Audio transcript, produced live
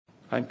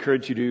I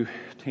encourage you to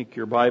take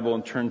your Bible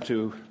and turn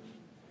to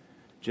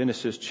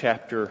Genesis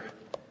chapter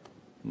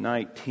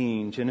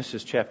 19.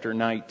 Genesis chapter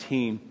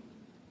 19.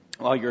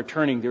 While you're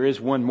turning, there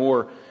is one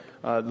more.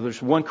 There's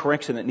one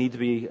correction that needs to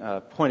be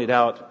pointed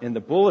out in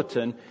the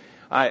bulletin.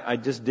 I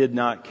just did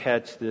not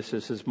catch this.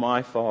 This is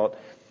my fault.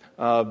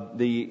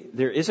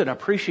 There is an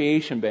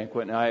appreciation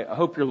banquet, and I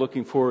hope you're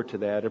looking forward to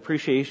that.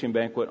 Appreciation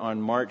banquet on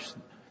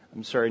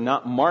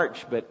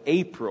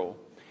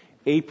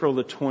April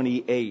the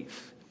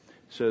 28th.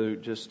 So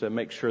just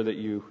make sure that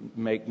you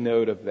make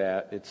note of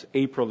that. It's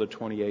April the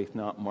 28th,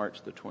 not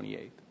March the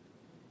 28th.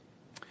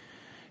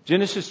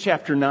 Genesis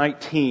chapter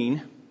 19.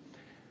 I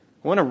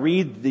want to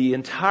read the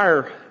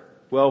entire,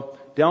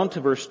 down to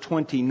verse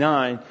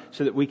 29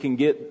 so that we can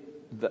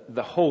get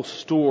the whole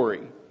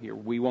story here.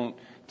 We won't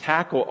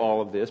tackle all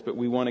of this, but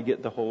we want to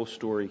get the whole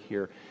story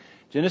here.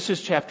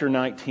 Genesis chapter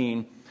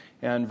 19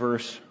 and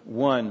verse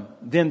 1.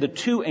 Then the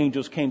two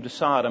angels came to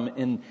Sodom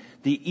in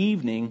the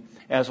evening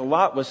as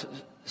Lot was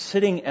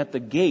sitting at the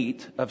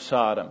gate of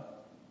Sodom.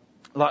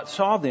 Lot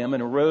saw them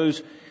and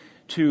arose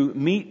to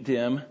meet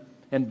them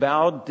and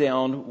bowed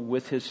down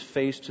with his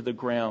face to the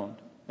ground.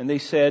 And he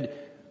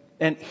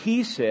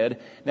said,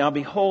 "Now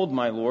behold,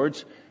 my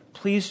lords,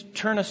 please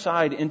turn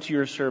aside into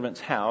your servant's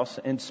house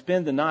and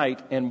spend the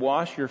night and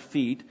wash your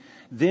feet.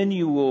 Then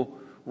you will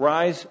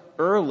rise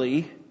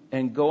early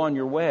and go on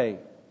your way."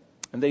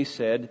 And they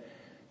said,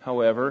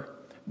 however,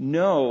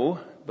 "No,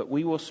 but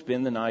we will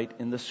spend the night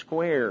in the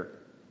square."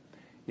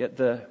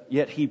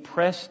 Yet he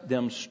pressed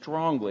them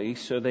strongly,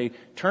 so they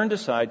turned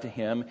aside to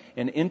him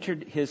and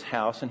entered his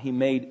house, and he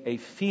made a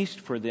feast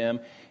for them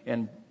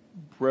and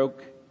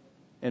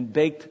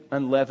baked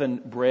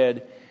unleavened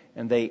bread,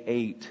 and they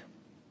ate.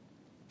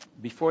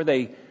 Before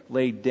they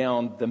laid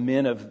down, the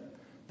men of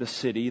the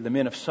city, the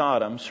men of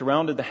Sodom,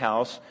 surrounded the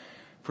house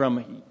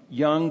from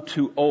young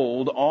to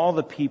old. All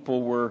the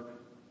people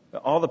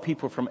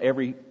from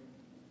every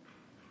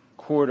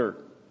quarter.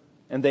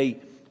 And they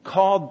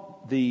called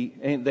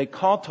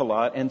to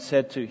Lot and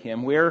said to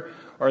him, "Where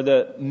are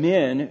the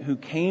men who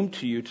came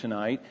to you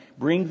tonight?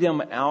 Bring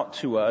them out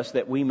to us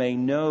that we may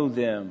know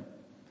them."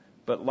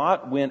 But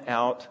Lot went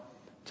out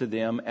to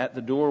them at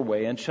the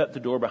doorway and shut the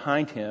door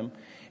behind him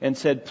and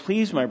said,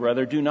 "Please, my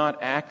brother, do not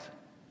act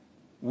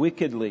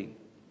wickedly.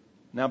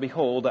 Now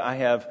behold, I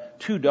have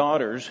 2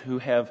 daughters who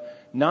have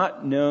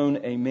not known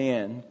a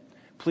man.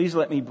 Please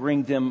let me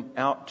bring them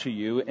out to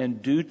you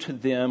and do to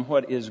them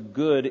what is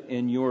good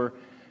in your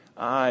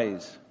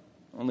eyes.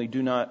 Only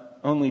do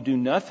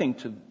nothing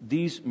to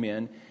these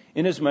men,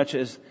 inasmuch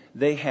as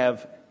they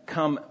have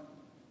come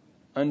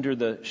under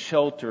the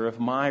shelter of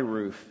my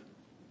roof."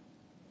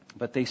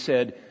 But they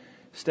said,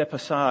 "Step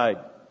aside."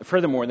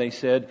 Furthermore, they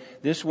said,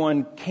 "This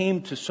one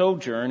came to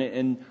sojourn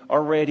and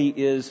already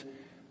is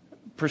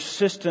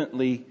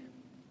persistently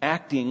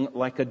acting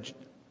like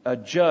a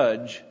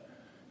judge.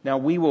 Now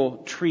we will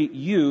treat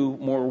you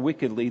more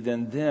wickedly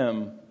than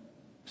them."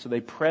 So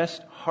they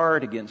pressed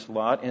hard against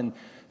Lot and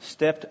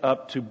stepped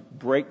up to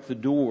break the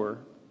door.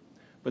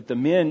 But the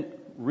men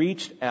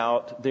reached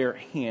out their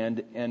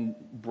hand and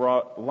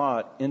brought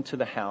Lot into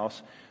the house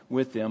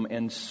with them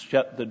and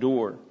shut the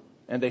door.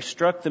 And they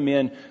struck the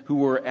men who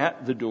were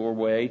at the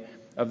doorway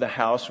of the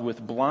house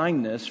with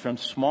blindness from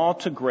small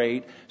to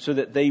great, so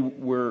that they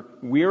were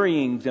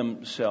wearying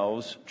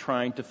themselves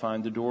trying to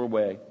find the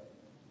doorway.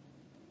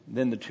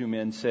 Then the 2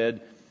 men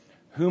said,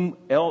 "Whom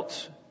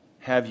else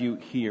have you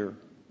here?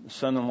 The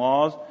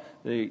son-in-laws,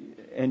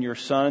 and your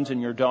sons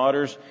and your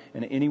daughters,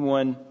 and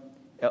anyone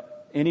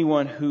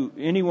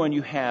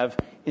you have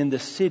in the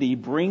city,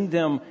 bring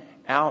them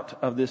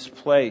out of this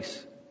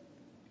place.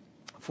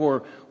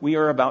 For we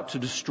are about to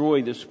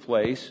destroy this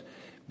place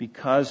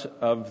because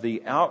of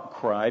the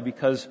outcry,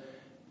 because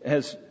it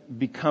has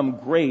become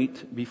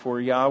great before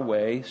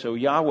Yahweh. So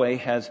Yahweh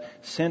has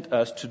sent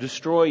us to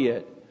destroy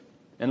it."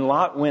 And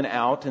Lot went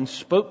out and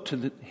spoke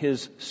to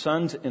his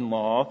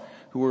sons-in-law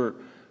who were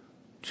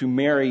to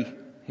marry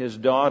his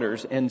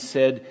daughters and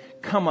said,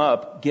 "Come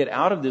up, get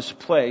out of this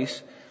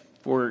place,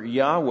 for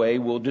Yahweh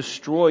will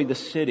destroy the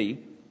city."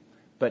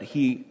 But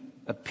he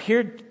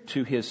appeared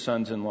to his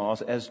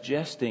sons-in-law as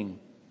jesting.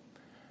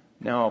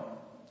 Now,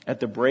 at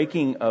the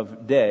breaking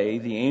of day,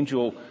 the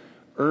angel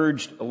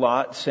urged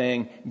Lot,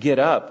 saying, "Get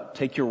up,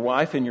 take your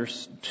wife and your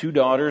 2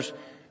 daughters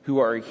who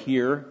are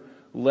here,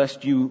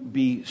 lest you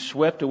be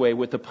swept away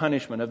with the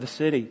punishment of the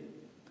city."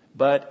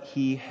 But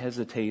he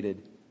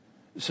hesitated.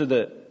 So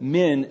the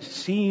men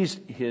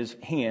seized his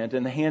hand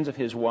and the hands of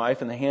his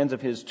wife and the hands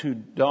of his 2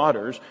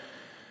 daughters,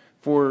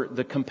 for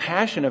the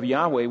compassion of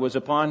Yahweh was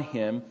upon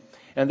him,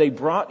 and they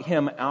brought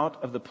him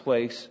out of the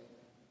place,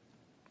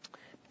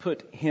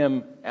 put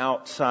him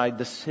outside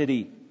the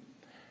city.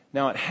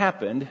 Now it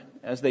happened,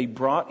 as they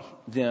brought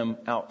them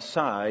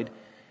outside,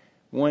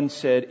 one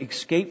said,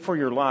 "Escape for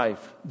your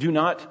life. Do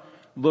not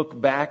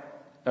look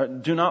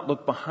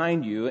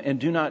behind you, and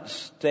do not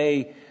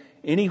stay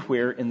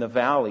anywhere in the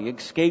valley.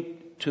 Escape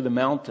to the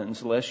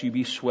mountains, lest you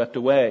be swept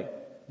away."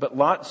 But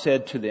Lot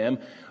said to them,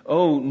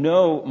 "Oh,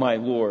 no, my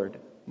lord.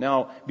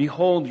 Now,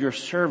 behold, your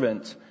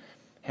servants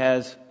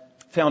has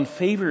found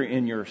favor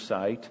in your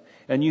sight,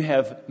 and you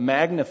have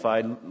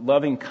magnified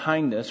loving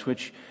kindness,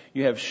 which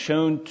you have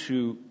shown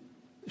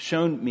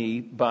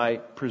me by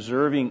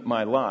preserving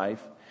my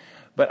life.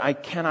 But I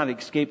cannot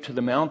escape to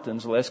the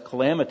mountains, lest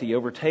calamity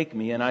overtake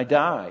me and I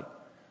die.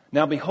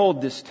 Now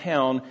behold, this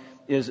town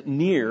is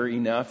near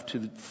enough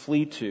to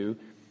flee to,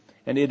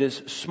 and it is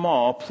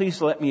small.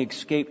 Please let me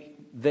escape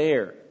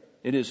there.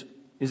 Is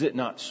it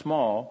not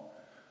small,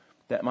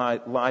 that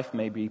my life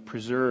may be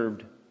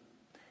preserved?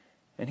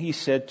 And he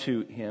said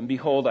to him,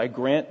 behold, I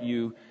grant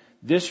you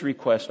this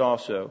request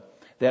also,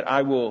 that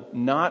I will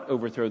not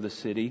overthrow the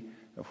city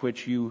of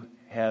which you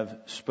have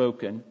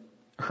spoken.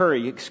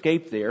 Hurry,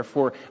 escape there,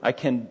 for I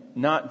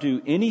cannot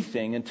do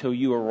anything until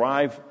you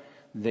arrive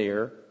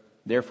there.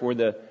 Therefore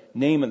the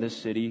name of the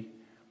city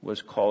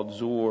was called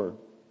Zoar.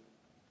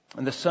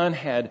 And the sun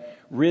had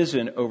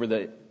risen over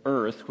the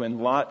earth when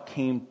Lot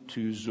came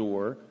to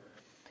Zoar,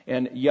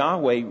 and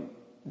Yahweh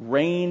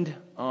rained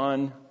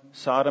on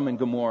Sodom and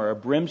Gomorrah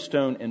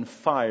brimstone and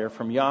fire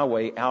from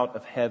Yahweh out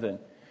of heaven.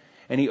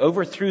 And he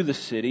overthrew the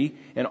city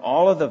and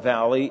all of the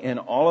valley and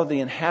all of the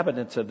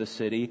inhabitants of the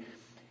city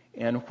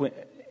and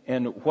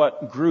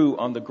what grew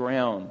on the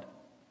ground.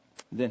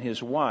 Then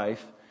his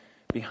wife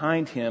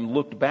behind him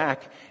looked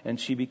back, and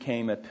she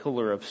became a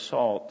pillar of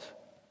salt.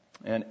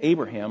 And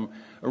Abraham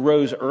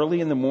arose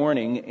early in the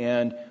morning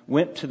and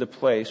went to the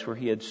place where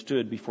he had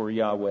stood before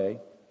Yahweh.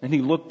 And he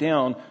looked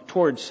down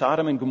toward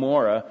Sodom and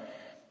Gomorrah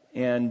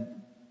and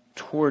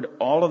toward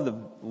all of the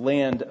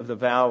land of the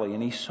valley.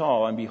 And he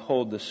saw, and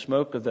behold, the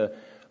smoke of the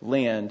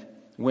land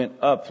went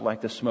up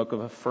like the smoke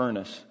of a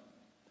furnace.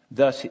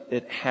 Thus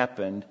it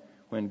happened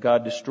when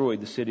God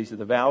destroyed the cities of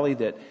the valley,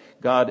 that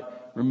God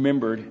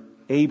remembered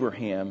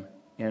Abraham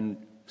and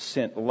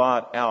sent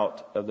Lot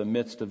out of the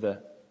midst of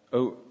the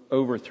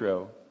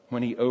overthrow,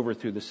 when he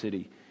overthrew the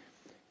city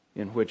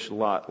in which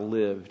Lot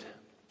lived.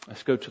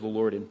 Let's go to the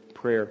Lord in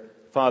prayer.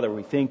 Father,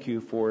 we thank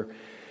you for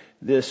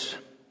this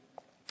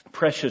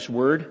precious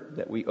word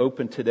that we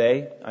open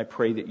today. I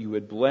pray that you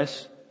would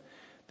bless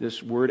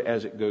this word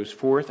as it goes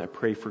forth. I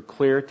pray for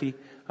clarity.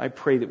 I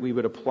pray that we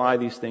would apply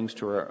these things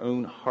to our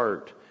own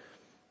heart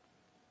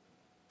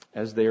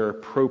as they are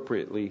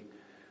appropriately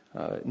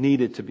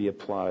needed to be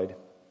applied.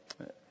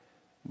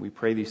 We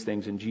pray these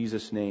things in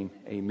Jesus' name.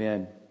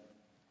 Amen.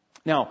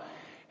 Now,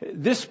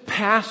 this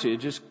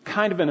passage is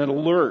kind of an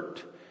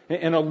alert.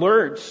 An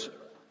alert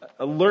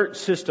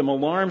system,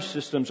 alarm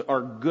systems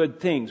are good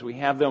things. We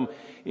have them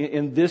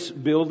in this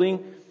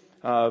building.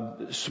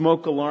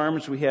 Smoke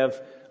alarms. We have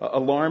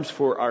alarms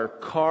for our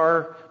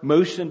car,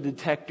 motion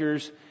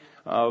detectors,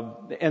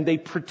 and they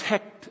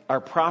protect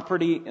our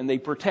property and they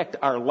protect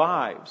our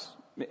lives.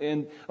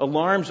 And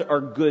alarms are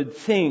good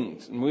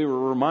things. And we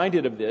were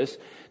reminded of this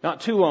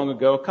not too long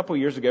ago. A couple of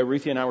years ago,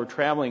 Ruthie and I were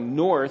traveling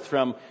north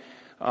from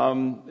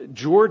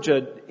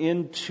Georgia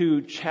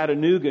into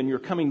Chattanooga, and you're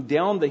coming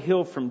down the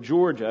hill from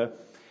Georgia,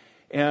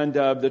 and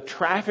the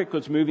traffic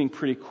was moving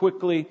pretty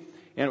quickly,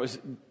 and it was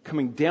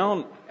coming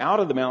down out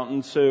of the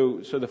mountains,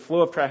 so the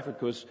flow of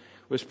traffic was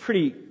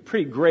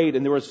pretty great,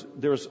 and there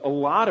was a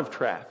lot of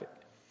traffic.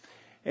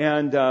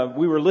 And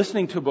we were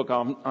listening to a book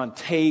on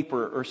tape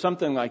or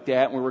something like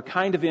that, and we were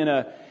kind of in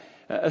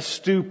a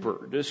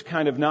stupor, just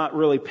kind of not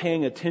really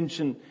paying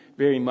attention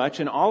very much,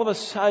 and all of a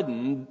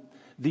sudden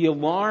the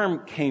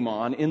alarm came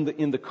on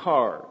in the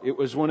car. It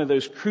was one of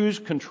those cruise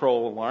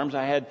control alarms.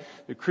 I had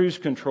the cruise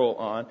control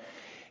on,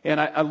 and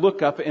I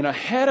look up, and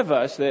ahead of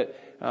us, that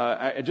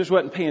I just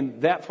wasn't paying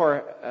that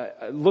far,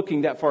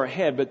 looking that far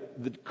ahead,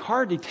 but the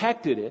car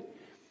detected it,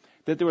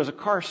 that there was a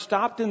car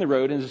stopped in the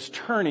road and is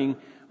turning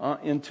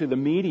into the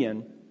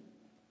median,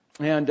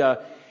 and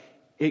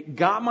it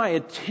got my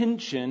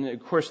attention.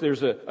 Of course,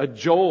 there's a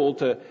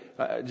jolt,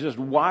 just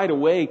wide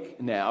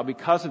awake now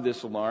because of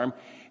this alarm.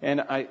 And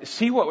I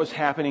see what was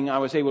happening. I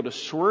was able to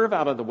swerve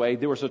out of the way.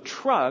 There was a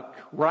truck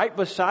right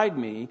beside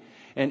me,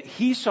 and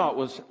he saw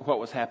what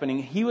was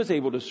happening. He was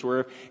able to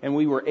swerve, and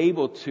we were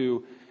able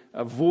to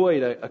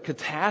avoid a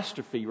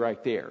catastrophe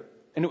right there.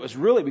 And it was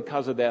really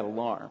because of that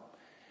alarm.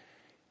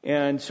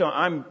 And so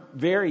I'm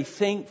very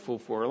thankful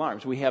for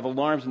alarms. We have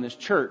alarms in this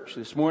church.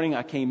 This morning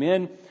I came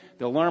in,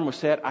 the alarm was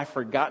set. I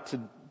forgot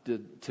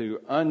to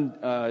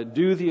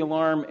undo the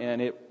alarm,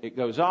 and it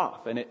goes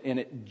off, and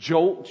it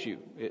jolts you.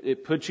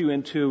 It puts you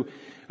into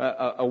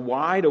a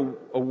wide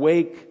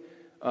awake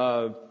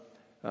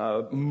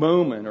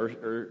moment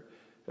or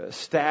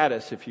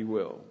status, if you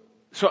will.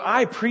 So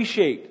I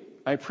appreciate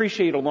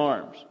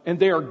alarms, and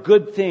they are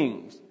good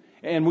things,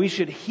 and we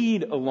should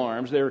heed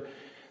alarms.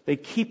 They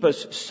keep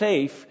us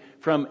safe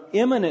from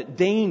imminent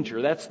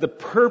danger. That's the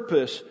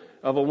purpose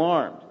of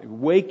alarms. They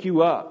wake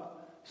you up.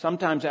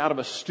 Sometimes out of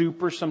a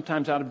stupor,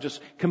 sometimes out of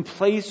just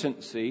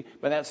complacency,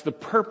 but that's the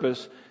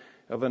purpose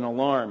of an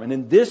alarm. And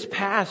in this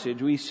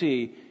passage we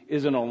see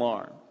is an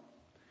alarm.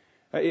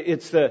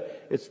 It's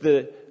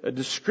the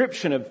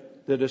description of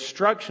the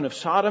destruction of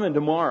Sodom and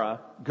Gomorrah,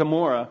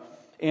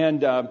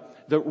 and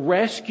the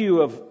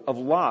rescue of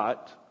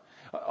Lot.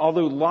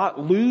 Although Lot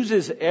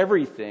loses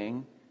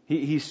everything,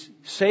 he's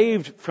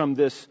saved from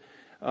this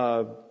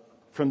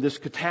from this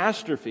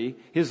catastrophe.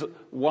 His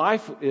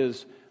wife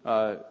is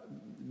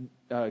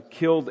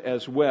killed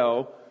as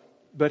well,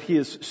 but he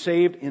is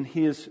saved in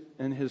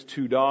his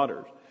two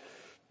daughters.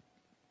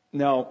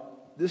 Now,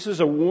 this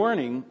is a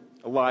warning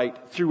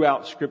light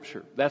throughout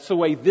Scripture. That's the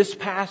way this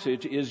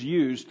passage is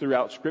used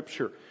throughout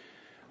Scripture.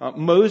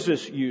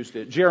 Moses used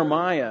it.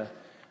 Jeremiah,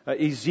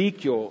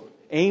 Ezekiel,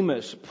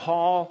 Amos,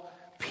 Paul,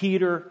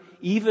 Peter,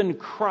 even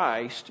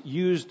Christ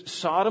used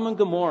Sodom and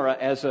Gomorrah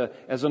as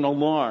an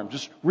alarm.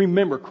 Just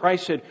remember,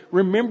 Christ said,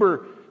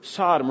 remember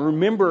Sodom,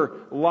 remember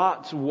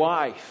Lot's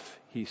wife,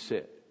 he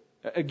said.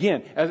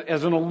 Again,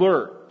 as an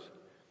alert.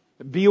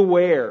 Be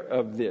aware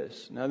of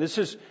this. Now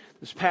this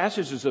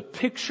passage is a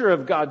picture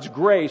of God's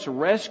grace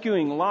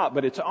rescuing Lot,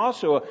 but it's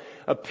also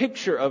a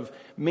picture of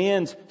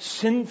man's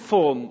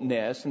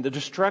sinfulness and the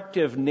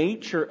destructive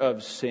nature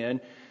of sin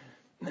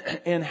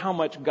and how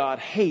much God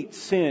hates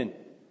sin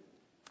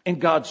and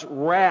God's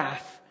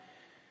wrath.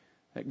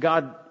 That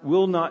God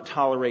will not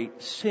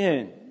tolerate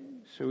sin.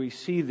 So we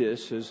see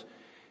this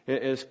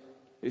as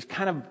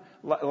kind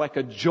of like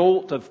a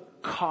jolt of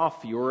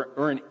coffee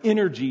or an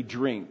energy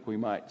drink, we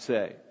might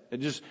say. It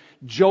just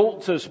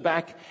jolts us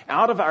back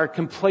out of our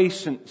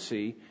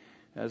complacency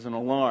as an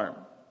alarm.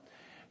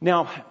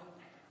 Now,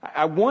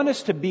 I want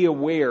us to be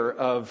aware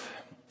of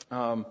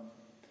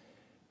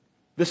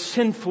the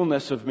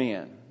sinfulness of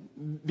man,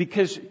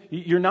 because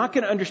you're not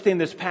going to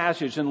understand this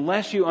passage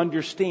unless you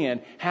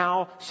understand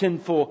how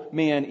sinful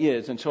man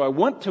is. And so I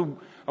want to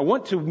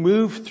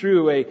move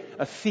through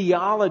a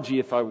theology,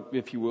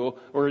 if you will,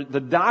 or the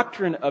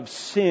doctrine of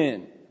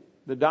sin.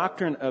 The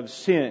doctrine of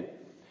sin.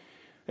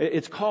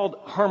 It's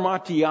called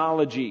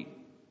hamartiology.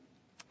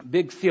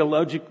 Big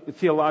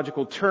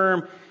theological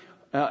term.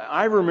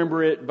 I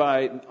remember it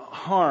by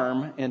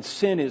harm, and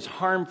sin is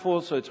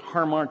harmful, so it's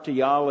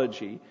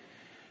hamartiology.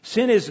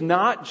 Sin is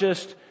not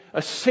just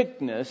a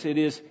sickness, it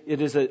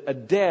is a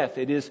death,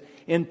 it is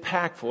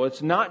impactful.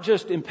 It's not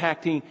just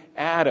impacting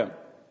Adam.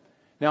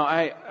 Now,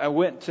 I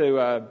went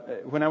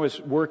to, when I was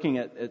working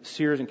at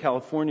Sears in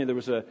California, there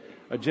was a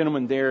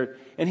gentleman there,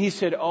 and he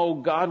said,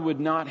 God would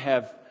not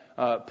have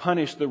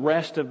punished the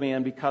rest of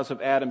man because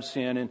of Adam's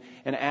sin,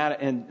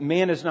 and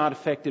man is not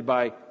affected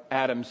by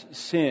Adam's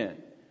sin.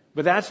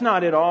 But that's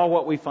not at all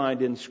what we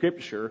find in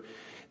Scripture.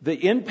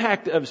 The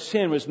impact of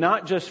sin was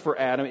not just for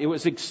Adam, it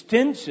was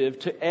extensive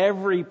to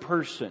every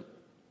person.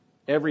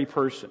 Every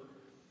person.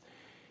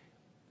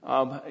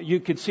 You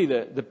could see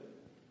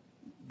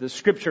the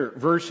Scripture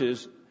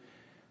verses.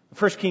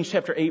 1 Kings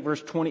chapter 8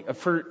 verse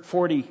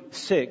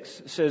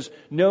 46 says,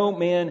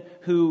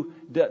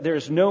 there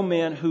is no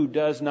man who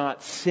does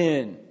not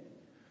sin.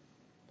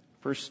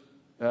 First,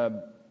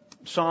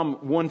 Psalm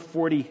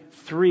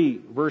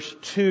 143 verse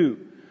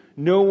 2,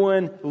 no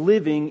one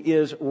living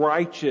is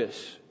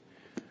righteous.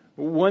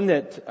 One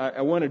that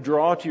I want to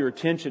draw to your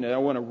attention and I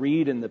want to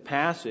read in the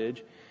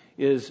passage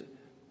is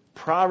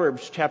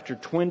Proverbs chapter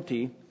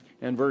 20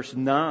 and verse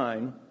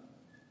 9.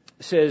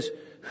 It says,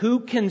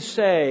 who can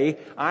say,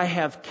 I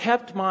have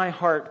kept my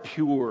heart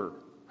pure?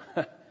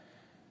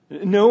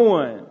 No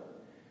one.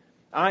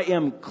 I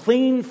am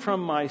clean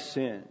from my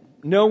sin.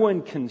 No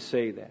one can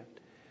say that.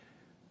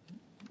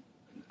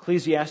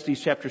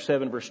 Ecclesiastes chapter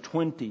 7 verse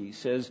 20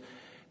 says,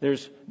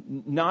 there's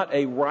not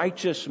a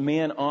righteous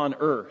man on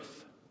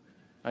earth.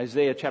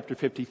 Isaiah chapter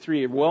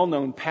 53, a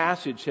well-known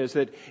passage, says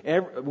that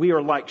we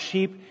are like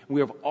sheep.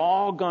 We have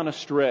all gone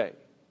astray.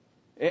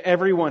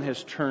 Everyone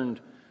has turned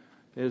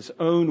his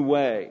own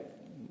way.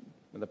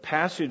 The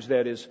passage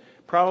that is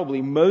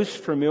probably most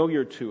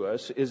familiar to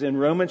us is in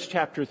Romans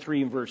chapter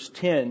 3 and verse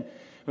 10,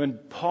 when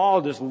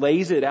Paul just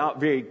lays it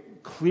out very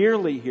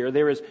clearly here.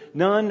 There is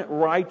none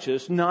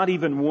righteous, not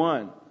even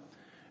one.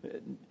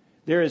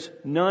 There is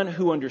none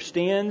who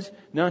understands,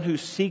 none who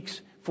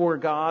seeks for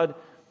God.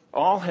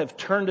 All have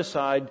turned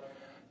aside.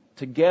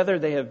 Together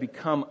they have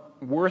become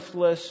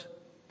worthless,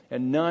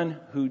 and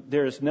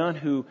there is none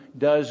who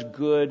does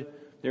good.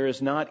 There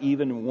is not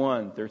even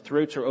one. Their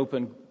throats are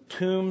open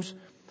tombs.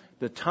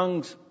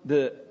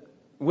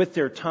 With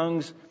their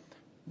tongues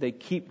they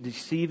keep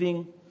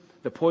deceiving.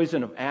 The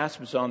poison of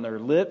asp is on their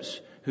lips,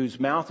 whose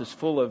mouth is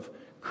full of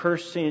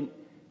cursing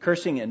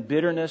and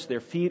bitterness.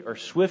 Their feet are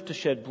swift to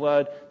shed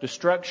blood.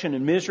 Destruction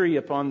and misery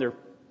upon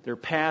their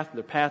path,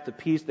 the path of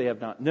peace they have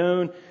not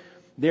known.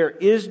 There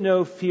is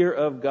no fear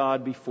of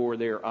God before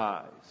their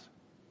eyes.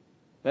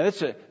 Now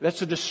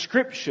that's a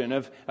description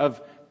of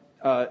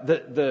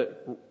the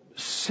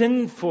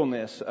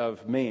sinfulness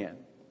of man.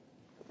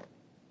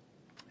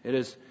 It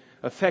has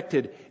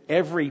affected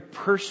every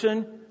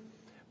person,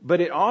 but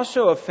it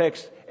also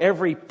affects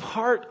every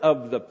part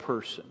of the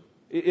person.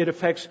 It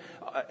affects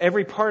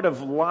every part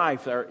of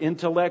life, our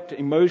intellect,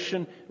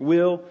 emotion,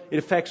 will. It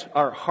affects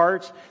our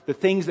hearts, the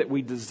things that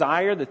we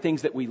desire, the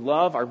things that we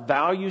love, our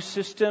value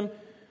system.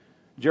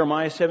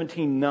 Jeremiah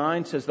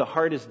 17:9 says the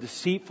heart is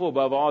deceitful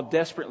above all,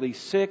 desperately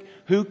sick.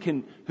 Who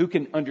can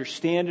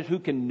understand it? Who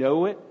can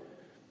know it?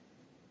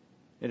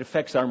 It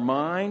affects our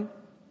mind.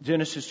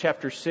 Genesis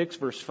chapter 6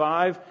 verse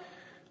 5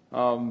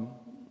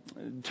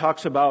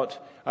 talks about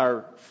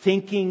our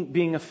thinking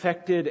being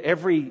affected.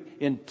 Every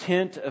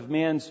intent of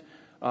man's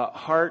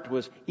heart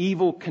was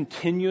evil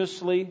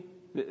continuously.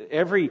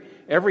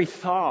 Every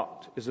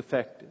thought is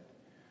affected.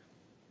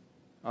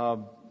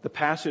 The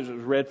passage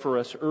was read for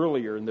us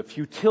earlier, in the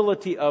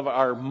futility of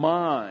our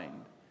mind.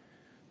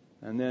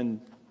 And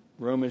then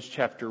Romans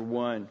chapter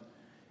 1.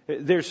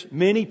 There's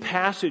many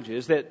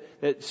passages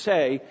that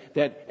say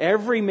that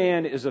every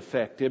man is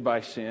affected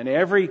by sin,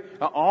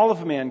 all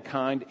of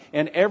mankind,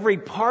 and every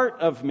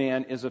part of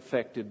man is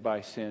affected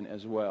by sin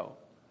as well.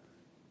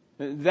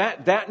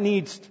 That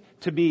needs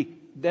to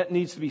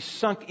be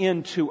sunk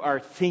into our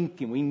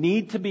thinking. We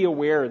need to be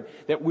aware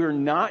that we're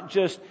not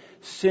just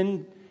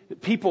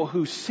people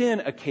who sin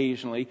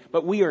occasionally,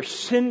 but we are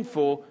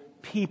sinful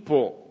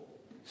people.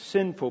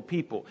 Sinful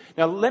people.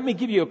 Now, let me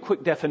give you a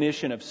quick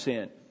definition of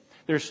sin.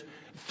 There's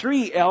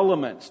 3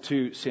 elements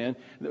to sin.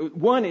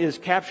 One is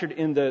captured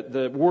in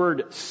the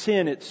word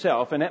sin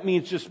itself, and that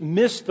means just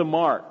miss the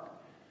mark.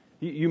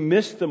 You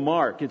miss the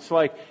mark. It's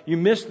like you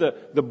miss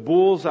the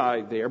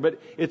bullseye there,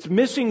 but it's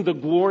missing the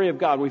glory of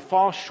God. We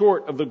fall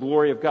short of the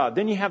glory of God.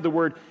 Then you have the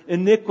word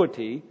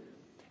iniquity,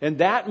 and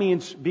that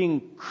means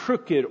being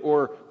crooked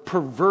or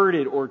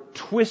perverted or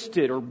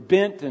twisted or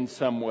bent in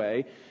some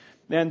way.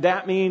 And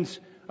that means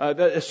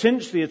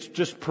essentially it's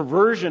just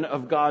perversion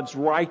of God's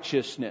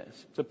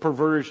righteousness. It's a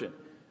perversion.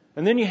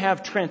 And then you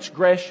have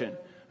transgression,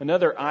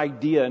 another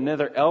idea,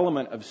 another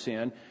element of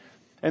sin.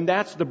 And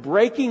that's the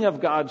breaking of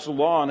God's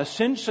law. And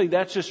essentially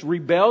that's just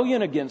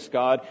rebellion against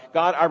God.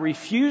 God, I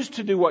refuse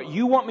to do what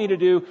you want me to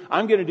do.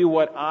 I'm going to do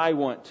what I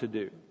want to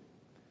do.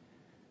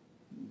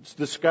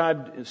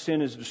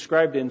 Sin is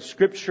described in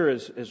Scripture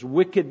as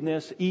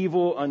wickedness,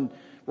 evil,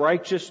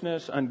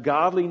 unrighteousness,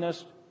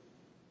 ungodliness,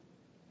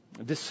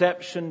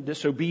 deception,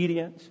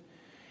 disobedience.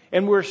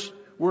 And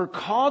we're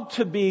called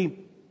to be,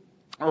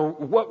 or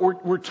what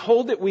we're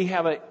told that we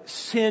have a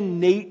sin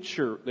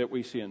nature that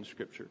we see in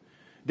Scripture.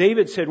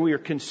 David said we are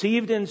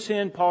conceived in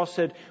sin. Paul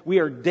said we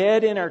are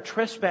dead in our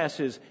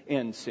trespasses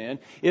in sin.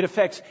 It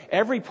affects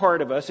every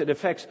part of us. It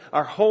affects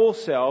our whole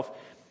self.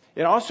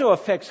 It also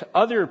affects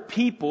other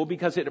people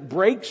because it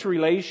breaks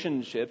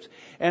relationships,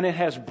 and it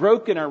has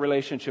broken our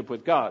relationship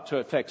with God. So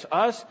it affects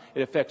us,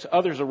 it affects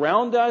others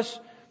around us,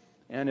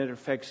 and it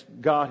affects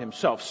God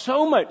Himself.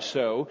 So much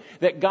so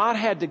that God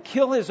had to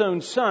kill His own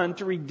Son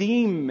to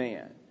redeem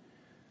man.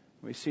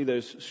 We see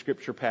those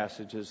Scripture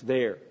passages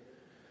there.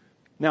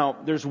 Now,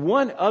 there's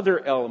one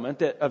other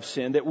element of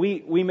sin that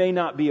we may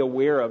not be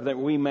aware of, that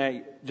we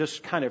may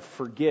just kind of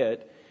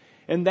forget,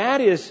 and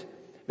that is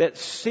that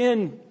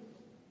sin...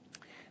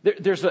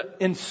 There's an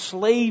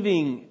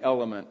enslaving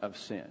element of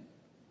sin.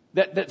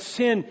 That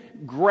sin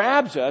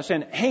grabs us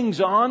and hangs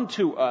on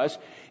to us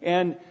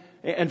and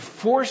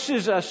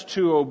forces us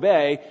to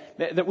obey,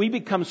 that we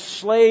become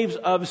slaves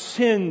of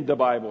sin, the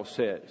Bible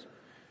says.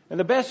 And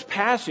the best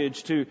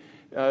passage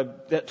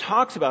that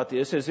talks about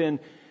this is in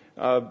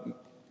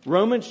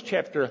Romans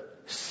chapter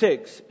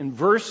 6 and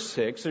verse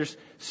 6. There's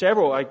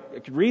several. I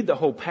could read the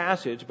whole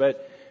passage,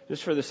 but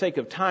just for the sake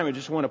of time, I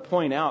just want to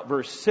point out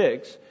verse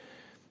 6.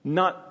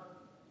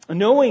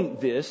 Knowing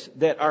this,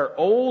 that our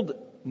old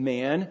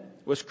man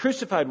was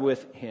crucified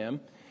with Him,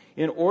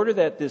 in order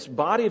that this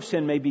body of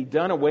sin may be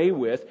done away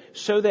with,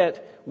 so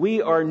that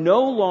we are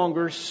no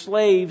longer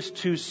slaves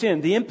to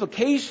sin. The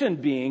implication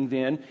being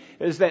then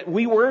is that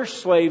we were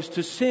slaves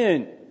to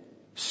sin.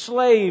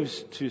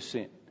 Slaves to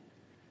sin.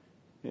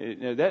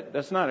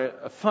 That's not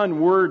a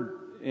fun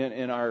word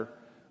in our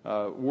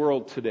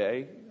world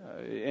today.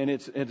 And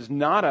it is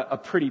not a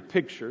pretty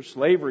picture.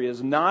 Slavery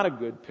is not a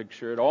good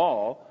picture at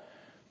all.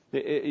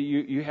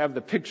 You have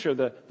the picture of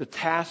the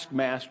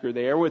taskmaster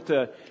there with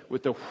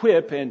the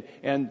whip,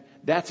 and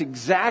that's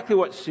exactly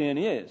what sin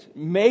is. It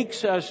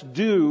makes us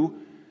do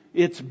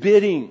its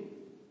bidding.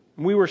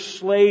 We were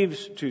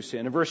slaves to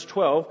sin. And verse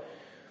 12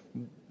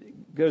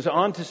 goes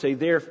on to say,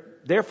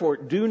 therefore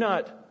do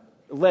not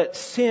let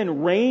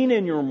sin reign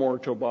in your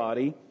mortal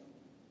body,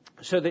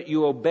 so that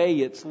you obey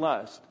its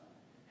lust.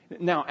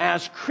 Now,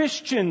 as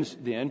Christians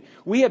then,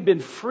 we have been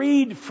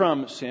freed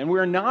from sin. We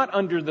are not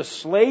under the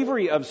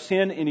slavery of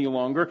sin any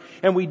longer,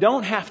 and we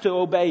don't have to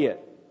obey it.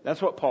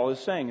 That's what Paul is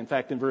saying. In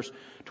fact, in verse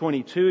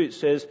 22 it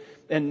says,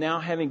 and now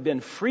having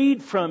been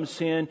freed from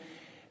sin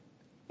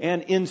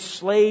and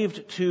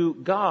enslaved to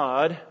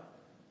God,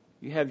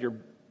 you have your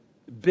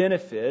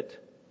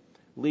benefit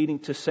leading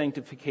to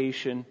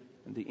sanctification.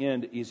 And the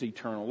end is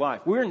eternal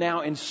life. We're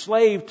now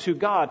enslaved to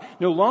God.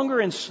 No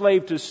longer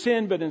enslaved to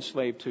sin, but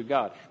enslaved to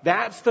God.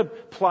 That's the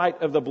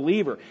plight of the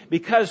believer.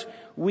 Because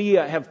we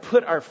have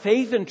put our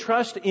faith and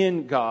trust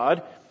in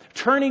God,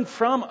 turning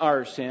from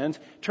our sins,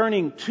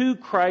 turning to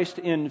Christ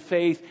in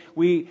faith,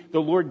 the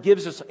Lord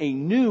gives us a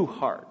new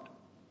heart.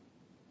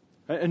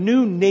 A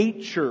new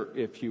nature,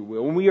 if you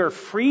will. When we are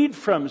freed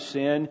from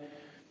sin,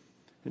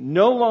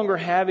 no longer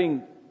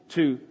having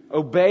to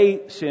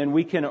obey sin,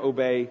 we can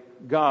obey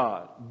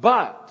God.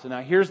 But,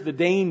 now here's the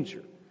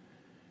danger.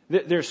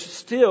 There's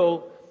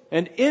still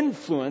an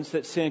influence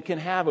that sin can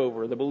have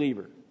over the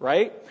believer.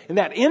 right? And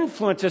that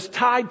influence is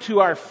tied to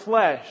our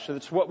flesh. So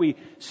that's what we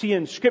see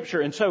in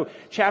Scripture. And so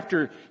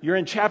you're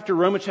in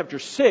Romans chapter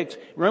 6.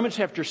 Romans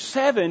chapter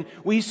 7,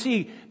 we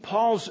see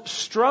Paul's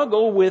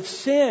struggle with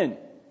sin. And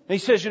he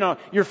says,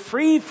 you're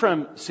free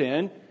from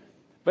sin.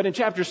 But in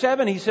chapter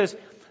 7, he says,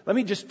 let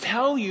me just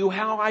tell you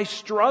how I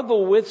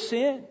struggle with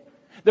sin.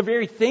 The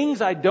very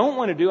things I don't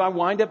want to do, I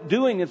wind up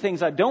doing. The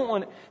things I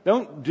don't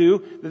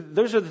do,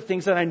 those are the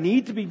things that I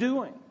need to be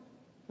doing.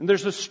 And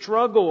there's a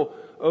struggle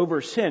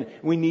over sin.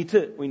 We need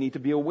to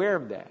be aware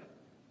of that.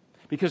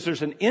 Because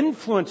there's an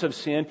influence of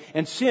sin,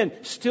 and sin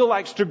still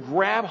likes to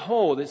grab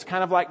hold. It's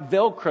kind of like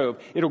Velcro.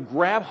 It'll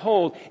grab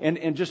hold,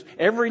 and just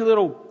every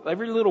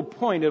little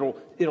point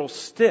it'll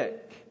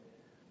stick.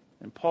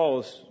 And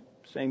Paul is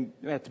saying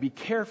you have to be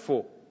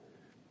careful.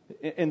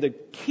 And the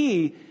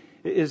key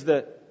is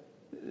that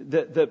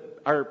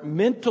our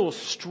mental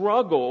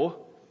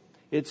struggle,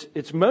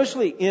 it's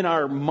mostly in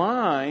our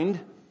mind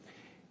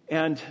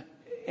and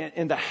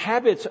the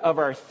habits of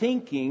our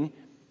thinking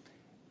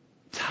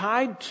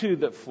tied to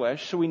the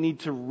flesh. So we need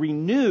to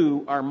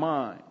renew our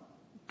mind.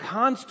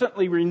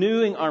 Constantly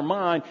renewing our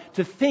mind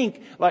to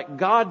think like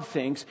God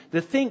thinks,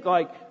 to think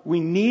like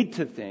we need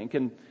to think.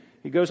 And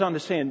he goes on to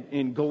say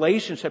in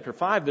Galatians chapter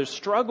 5, the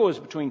struggle is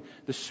between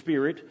the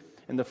spirit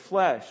and the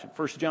flesh.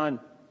 1 John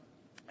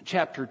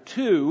chapter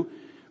 2,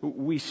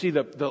 we see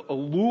the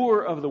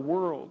allure of the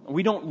world.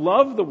 We don't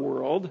love the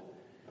world,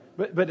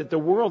 but the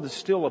world is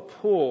still a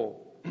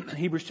pull.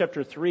 Hebrews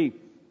chapter 3,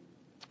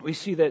 we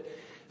see that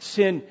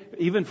sin,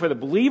 even for the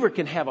believer,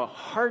 can have a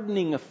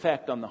hardening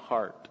effect on the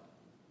heart.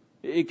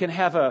 It can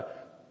have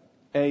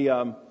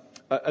a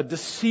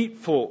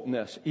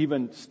deceitfulness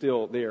even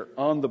still there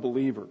on the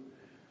believer.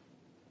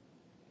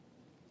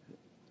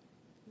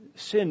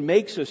 Sin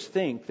makes us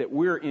think that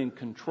we're in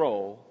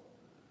control.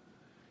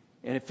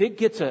 And if it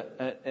gets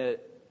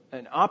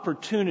an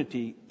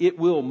opportunity, it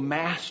will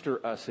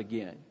master us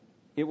again.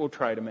 It will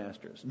try to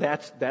master us.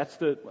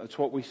 That's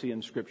what we see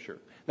in Scripture.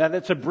 Now,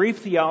 that's a brief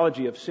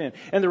theology of sin.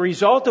 And the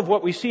result of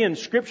what we see in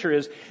Scripture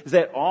is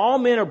that all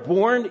men are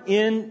born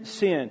in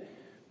sin.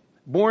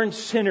 Born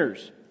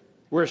sinners.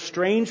 We're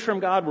estranged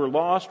from God. We're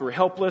lost. We're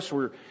helpless.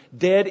 We're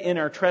dead in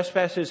our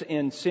trespasses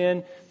and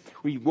sin.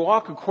 We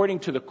walk according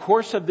to the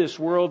course of this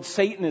world.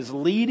 Satan is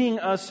leading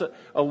us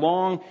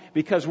along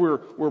because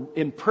we're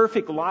in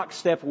perfect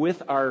lockstep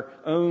with our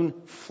own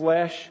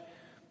flesh.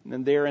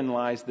 And therein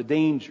lies the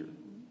danger.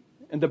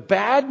 And the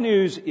bad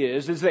news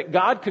is that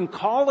God can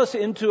call us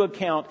into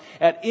account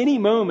at any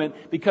moment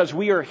because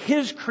we are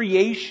His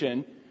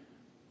creation,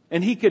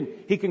 and He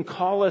can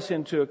call us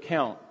into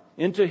account,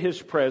 into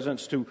His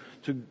presence to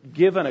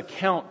give an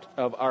account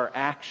of our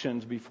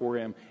actions before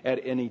Him at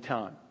any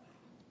time.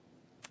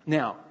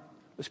 Now,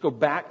 let's go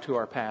back to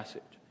our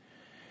passage.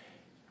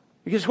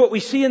 Because what we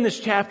see in this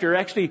chapter,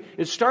 actually,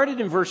 it started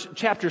in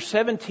chapter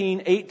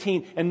 17,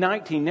 18, and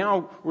 19.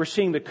 Now we're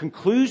seeing the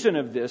conclusion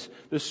of this.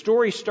 The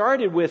story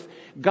started with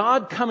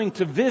God coming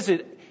to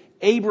visit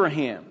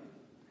Abraham.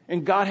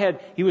 And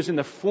He was in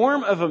the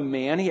form of a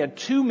man. He had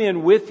two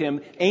men with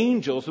him,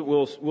 angels, that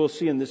we'll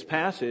see in this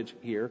passage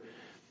here.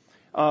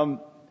 And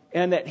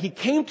that He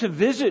came to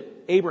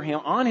visit Abraham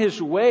on His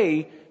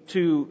way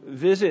to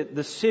visit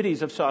the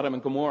cities of Sodom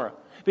and Gomorrah.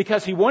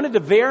 Because He wanted to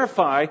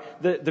verify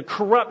the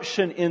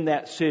corruption in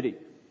that city.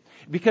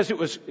 Because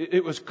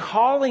it was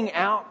calling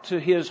out to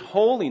His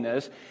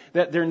holiness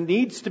that there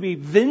needs to be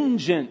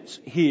vengeance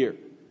here.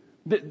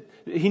 That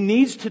He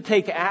needs to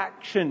take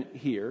action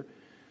here.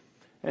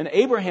 And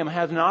Abraham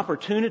has an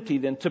opportunity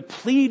then to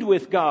plead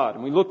with God.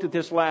 And we looked at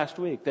this last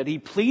week, that he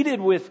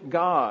pleaded with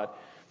God.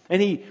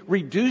 And he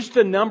reduced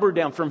the number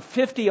down from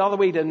 50 all the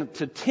way to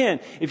 10.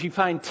 If you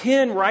find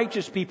 10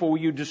 righteous people, will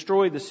you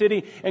destroy the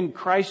city? And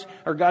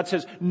God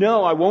says,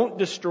 no, I won't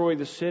destroy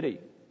the city.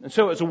 And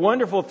so it's a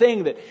wonderful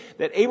thing that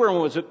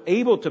Abraham was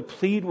able to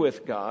plead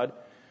with God.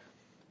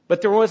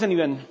 But there wasn't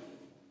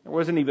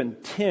even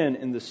 10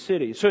 in the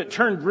city. So it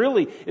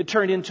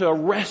turned into a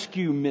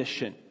rescue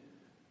mission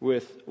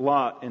with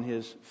Lot and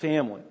his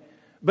family.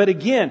 But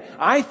again,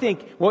 I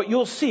think what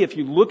you'll see, if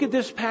you look at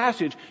this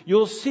passage,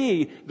 you'll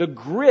see the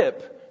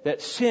grip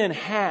that sin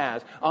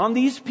has on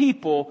these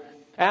people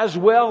as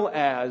well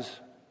as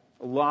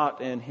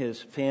Lot and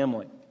his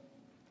family.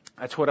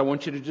 That's what I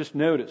want you to just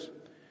notice.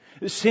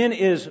 Sin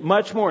is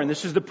much more, and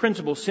this is the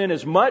principle, sin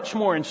is much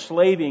more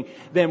enslaving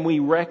than we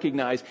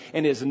recognize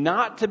and is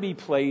not to be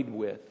played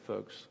with,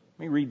 folks.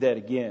 Let me read that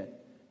again.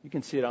 You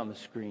can see it on the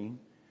screen.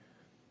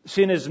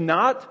 Sin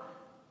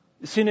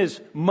is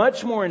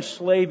much more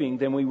enslaving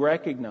than we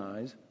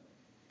recognize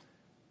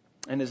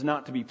and is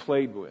not to be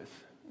played with.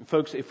 And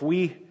folks, if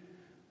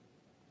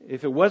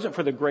it wasn't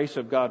for the grace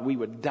of God, we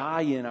would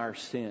die in our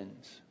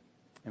sins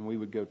and we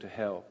would go to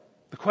hell.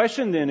 The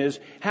question then is,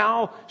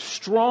 how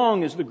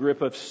strong is the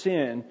grip of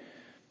sin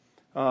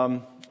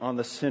on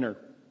the sinner?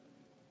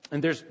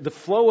 And the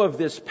flow of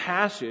this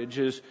passage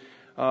is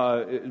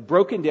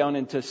broken down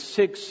into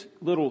 6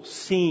 little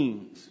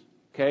scenes.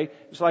 Okay,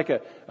 it's like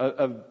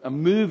a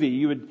movie.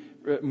 You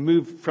would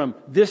move from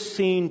this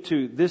scene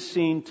to this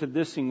scene to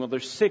this scene. Well,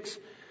 there's 6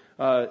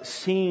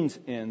 scenes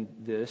in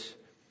this.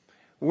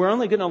 We're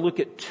only going to look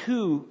at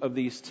two of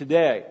these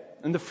today.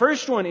 And the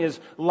first one is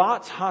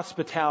Lot's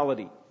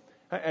hospitality.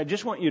 I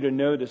just want you to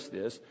notice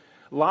this.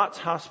 Lot's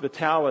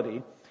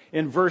hospitality.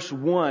 In verse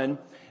 1,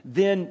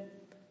 then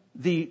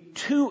the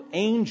two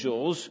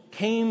angels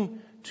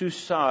came to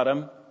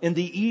Sodom in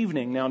the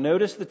evening. Now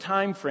notice the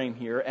time frame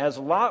here, as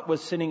Lot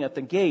was sitting at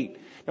the gate.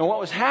 Now what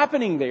was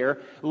happening there,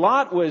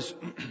 Lot was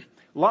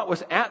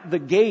at the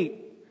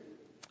gate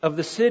of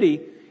the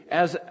city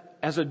as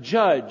a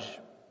judge.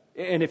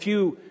 And if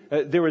you,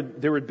 there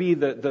would be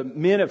the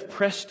men of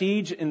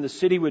prestige in the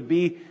city would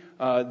be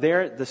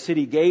there at the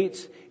city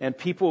gates, and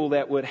people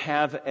that would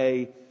have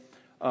a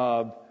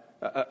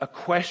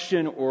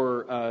question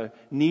or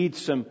need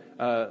some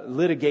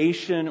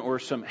litigation or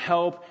some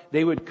help,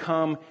 they would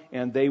come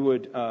and they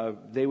would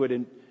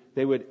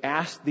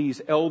ask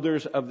these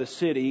elders of the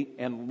city,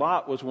 and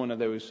Lot was one of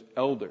those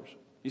elders.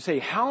 You say,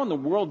 how in the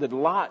world did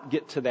Lot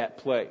get to that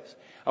place?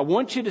 I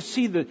want you to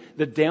see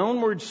the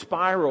downward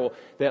spiral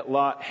that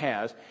Lot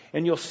has,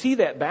 and you'll see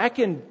that back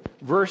in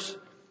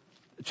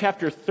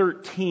chapter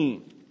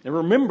 13. And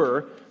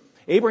remember,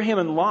 Abraham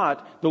and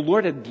Lot, the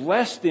Lord had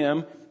blessed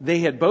them. They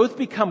had both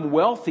become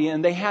wealthy,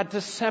 and they had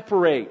to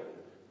separate.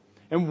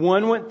 And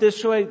one went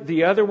this way,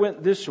 the other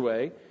went this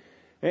way.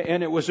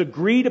 And it was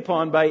agreed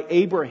upon by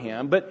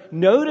Abraham. But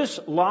notice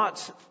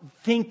Lot's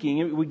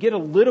thinking. We get a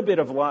little bit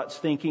of Lot's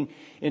thinking.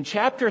 In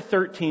chapter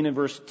 13 and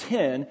verse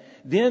 10,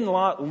 then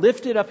Lot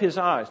lifted up his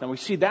eyes. Now we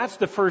see that's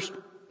the first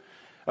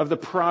of the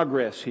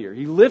progress here.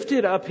 He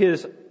lifted up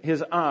his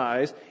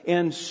eyes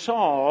and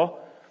saw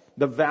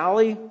the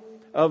valley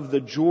of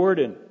the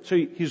Jordan. So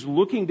he's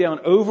looking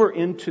down over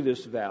into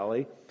this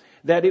valley,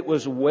 that it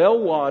was well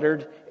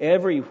watered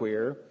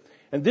everywhere.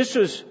 And this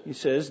was, he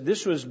says,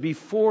 this was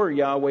before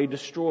Yahweh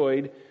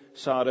destroyed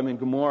Sodom and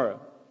Gomorrah,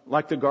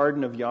 like the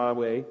garden of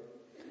Yahweh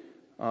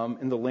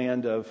in the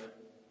land of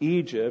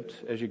Egypt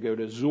as you go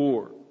to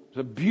Zoar. It's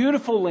a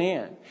beautiful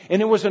land.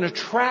 And it was an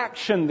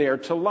attraction there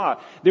to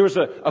Lot. There was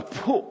a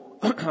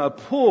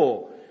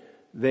pull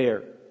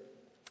there,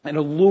 and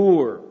a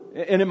lure.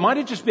 And it might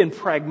have just been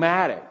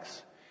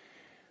pragmatics.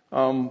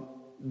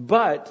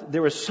 But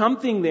there was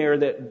something there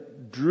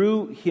that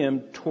drew him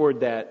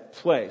toward that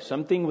place,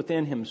 something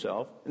within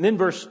himself. And then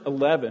verse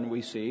 11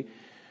 we see,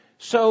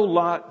 so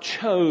Lot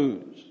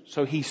chose.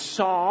 So he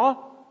saw,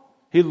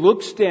 he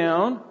looks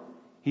down,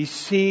 he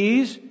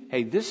sees,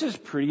 hey, this is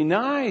pretty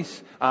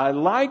nice. I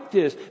like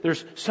this.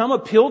 There's some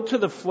appeal to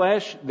the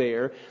flesh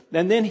there.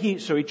 And then he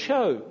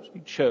chose.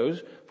 He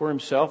chose for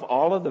himself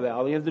all of the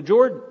valley of the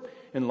Jordan.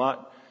 And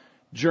Lot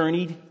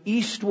journeyed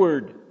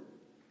eastward.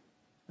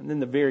 And then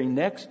the very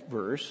next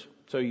verse,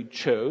 so he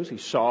chose, he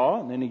saw,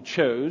 and then he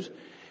chose.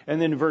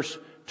 And then in verse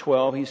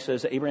 12, he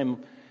says,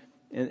 Abraham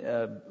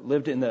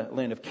lived in the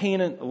land of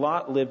Canaan.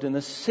 Lot lived in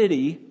the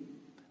city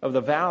of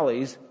the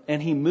valleys.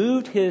 And he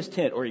moved his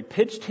tent, or he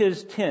pitched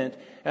his tent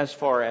as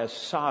far as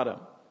Sodom.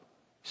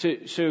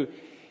 So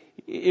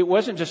it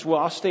wasn't just, well,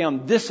 I'll stay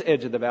on this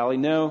edge of the valley.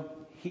 No,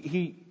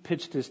 he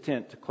pitched his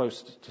tent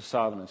close to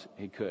Sodom as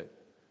he could.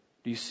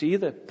 Do you see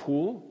the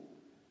pull?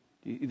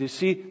 Do you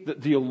see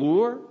the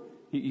allure?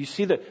 You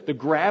see the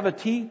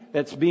gravity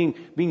that's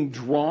being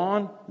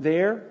drawn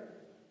there?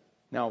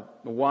 Now,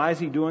 why is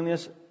he doing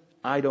this?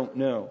 I don't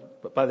know.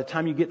 But by the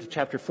time you get to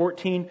chapter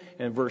 14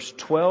 and verse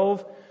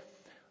 12,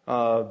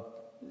 it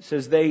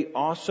says they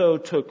also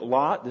took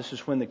Lot. This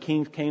is when the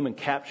king came and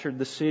captured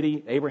the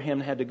city. Abraham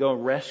had to go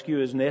and rescue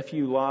his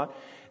nephew Lot.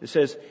 It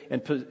says,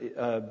 and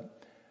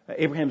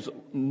Abraham's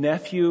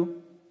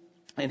nephew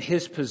and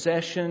his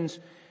possessions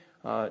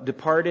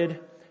departed.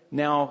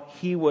 Now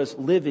he was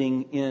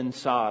living in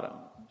Sodom.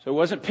 So he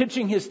wasn't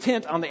pitching his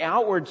tent on the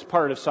outwards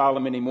part of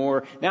Sodom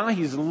anymore. Now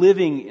he's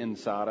living in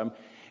Sodom.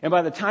 And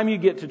by the time you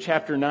get to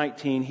chapter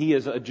 19, he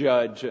is a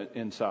judge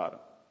in Sodom.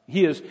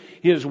 He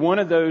is one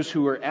of those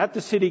who were at the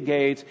city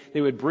gates.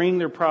 They would bring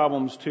their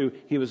problems to.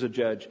 He was a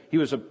judge. He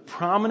was a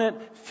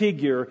prominent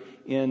figure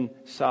in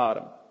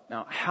Sodom.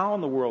 Now, how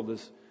in the world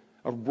does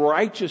a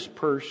righteous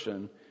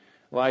person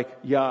like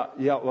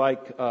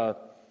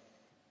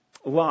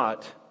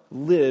Lot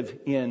live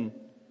in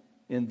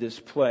this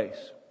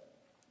place?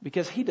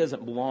 Because he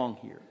doesn't belong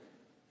here.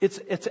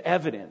 It's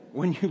evident.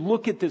 When you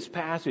look at this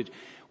passage,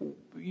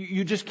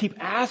 you just keep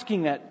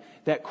asking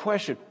that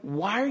question.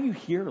 Why are you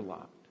here,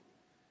 Lot?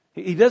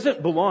 He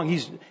doesn't belong.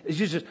 He's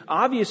just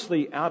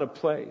obviously out of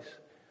place.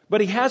 But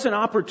he has an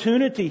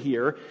opportunity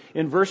here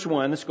in verse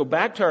 1. Let's go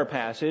back to our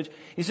passage.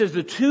 He says,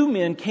 the two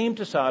men came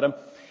to Sodom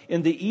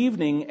in the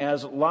evening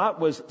as Lot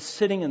was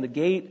sitting in the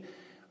gate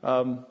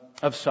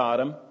of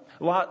Sodom.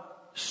 Lot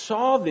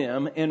saw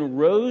them and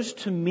rose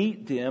to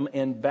meet them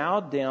and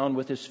bowed down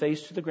with his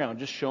face to the ground,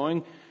 just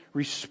showing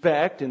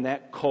respect in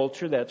that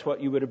culture. That's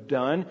what you would have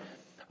done,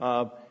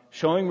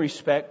 showing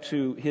respect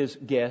to his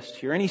guest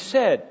here. And he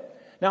said,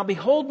 now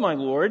behold, my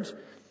lords,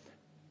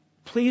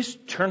 please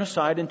turn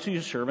aside into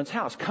your servant's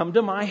house. Come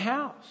to my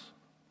house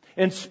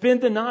and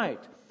spend the night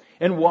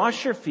and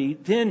wash your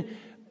feet. Then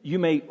you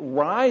may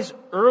rise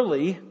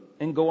early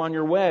and go on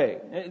your way.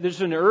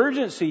 There's an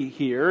urgency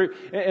here,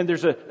 and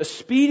there's a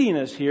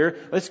speediness here.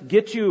 Let's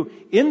get you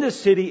in this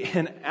city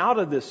and out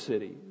of this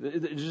city.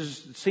 It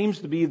just seems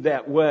to be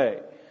that way.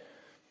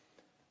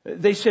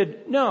 They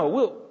said,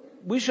 no,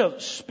 we shall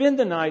spend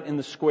the night in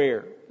the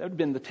square. That would have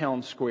been the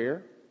town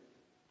square,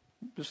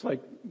 just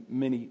like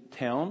many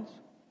towns.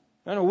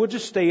 No, we'll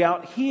just stay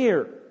out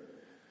here.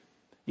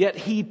 Yet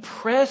he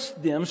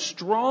pressed them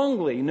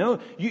strongly. No,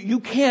 you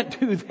can't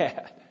do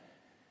that.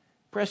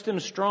 Pressed him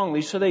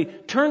strongly. So they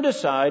turned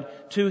aside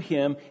to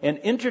him and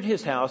entered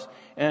his house,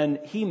 and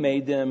he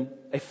made them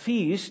a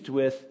feast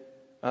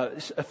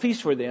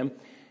for them,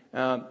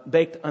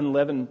 baked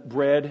unleavened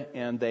bread,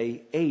 and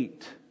they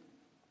ate.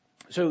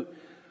 So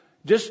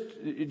just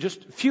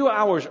a few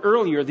hours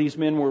earlier, these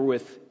men were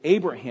with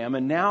Abraham,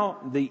 and now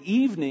the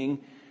evening,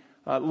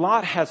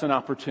 Lot has an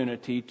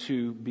opportunity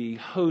to be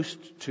host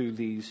to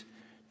these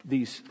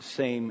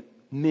same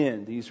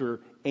men. These are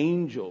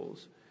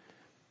angels.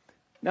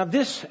 Now,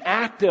 this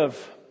act of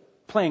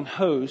playing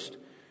host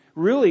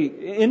really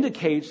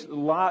indicates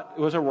Lot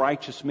was a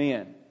righteous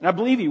man. And I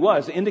believe he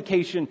was. The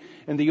indication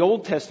in the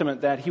Old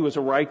Testament that he was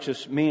a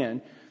righteous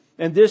man.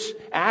 And this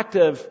act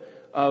of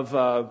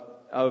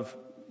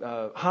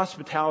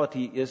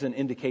hospitality is an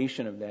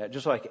indication of that,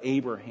 just like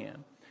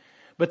Abraham.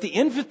 But the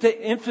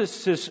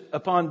emphasis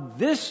upon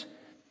this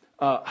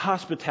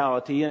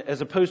hospitality,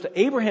 as opposed to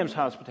Abraham's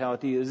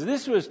hospitality,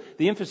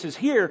 the emphasis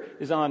here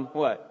is on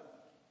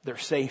what? Their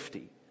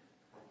safety.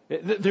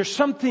 There's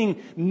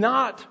something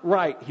not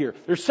right here.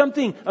 There's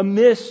something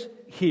amiss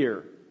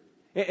here.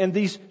 And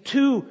these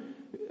two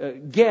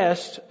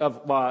guests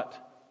of Lot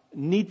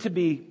need to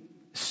be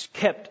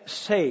kept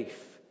safe.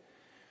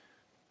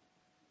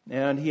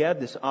 And he had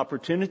this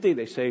opportunity.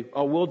 They say,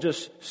 we'll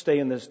just stay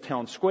in this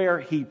town square.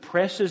 He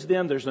presses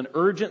them. There's an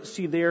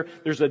urgency there.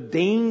 There's a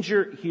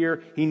danger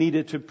here. He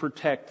needed to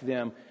protect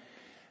them.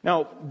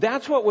 Now,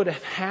 that's what would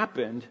have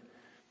happened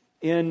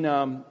in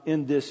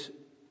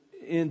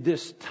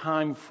this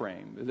time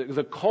frame.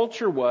 The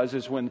culture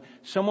is when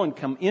someone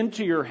come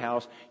into your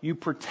house, you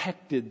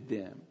protected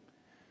them.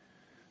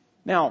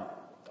 Now,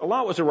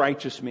 Lot was a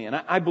righteous man.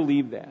 I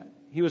believe that.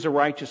 He was a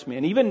righteous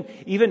man.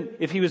 Even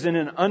if he was in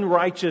an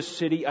unrighteous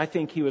city, I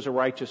think he was a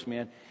righteous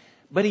man.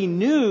 But he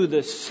knew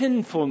the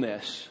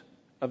sinfulness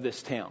of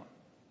this town.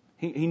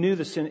 He knew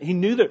the sin. He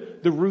knew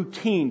the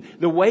routine,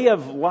 the way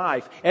of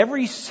life.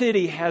 Every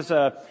city has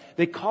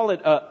they call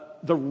it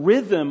the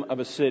rhythm of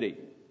a city.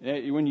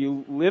 When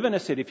you live in a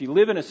city, if you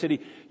live in a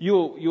city,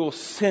 you'll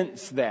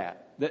sense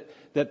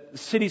that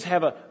cities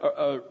have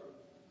a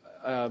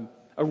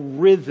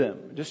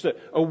rhythm, just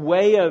a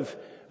way of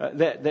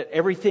that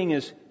everything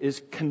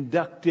is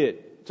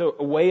conducted. So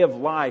a way of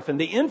life, and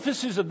the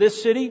emphasis of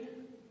this city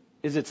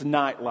is its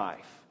nightlife.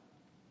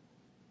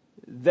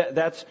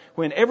 That's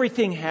when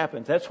everything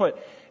happens. That's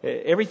what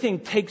everything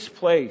takes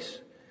place.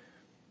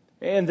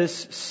 And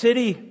this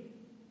city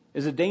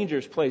is a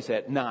dangerous place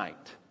at night.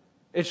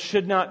 It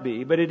should not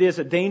be, but it is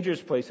a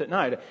dangerous place at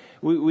night.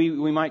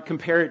 We might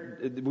compare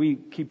it. We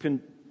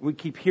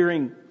keep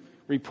hearing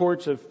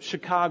reports of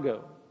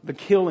Chicago, the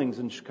killings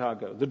in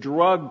Chicago, the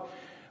drug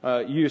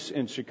use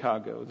in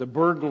Chicago, the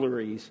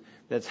burglaries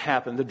that's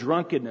happened, the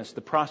drunkenness,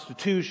 the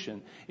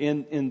prostitution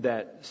in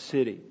that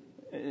city.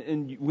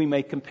 And we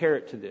may compare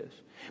it to this.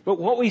 But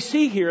what we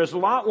see here is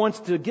Lot wants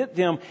to get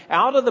them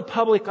out of the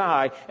public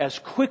eye as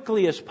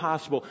quickly as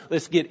possible.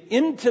 Let's get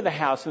into the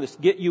house and let's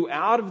get you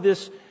out of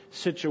this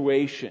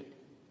situation.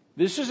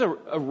 This is a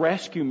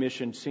rescue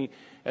mission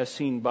as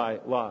seen by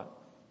Lot.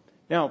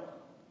 Now,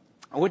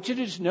 I want you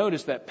to just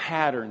notice that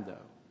pattern, though.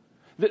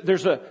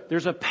 There's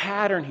a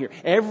pattern here.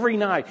 Every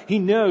night, he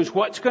knows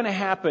what's going to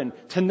happen.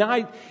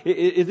 Tonight,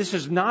 this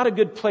is not a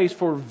good place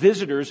for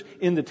visitors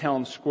in the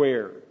town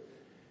square.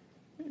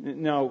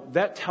 Now,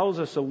 that tells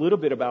us a little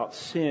bit about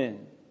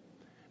sin.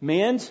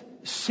 Man's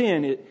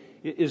sin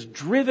is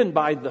driven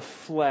by the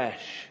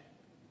flesh.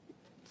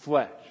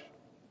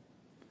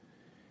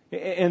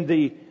 And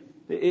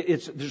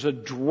there's a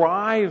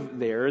drive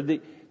there.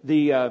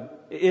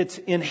 It's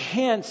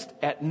enhanced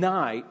at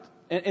night,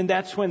 and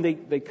that's when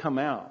they come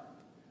out.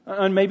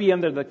 And maybe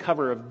under the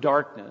cover of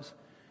darkness.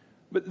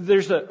 But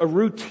there's a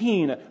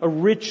routine, a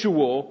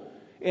ritual,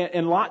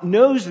 and Lot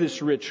knows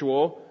this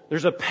ritual.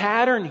 There's a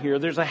pattern here.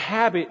 There's a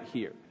habit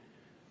here.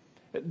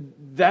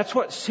 That's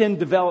what sin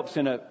develops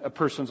in a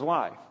person's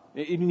life.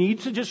 You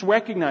need to just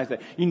recognize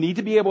that. You need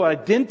to be able to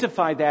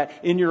identify that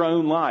in your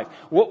own life.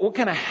 What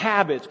kind of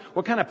habits,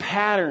 what kind of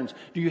patterns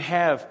do you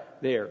have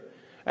there?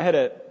 I had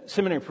a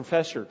seminary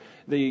professor.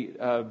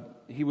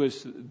 He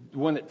was the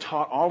one that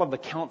taught all of the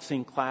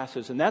counseling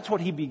classes, and that's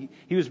what he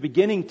was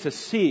beginning to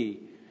see.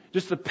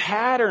 Just the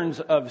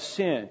patterns of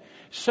sin.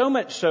 So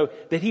much so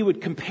that he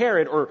would compare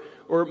it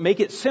or make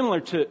it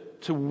similar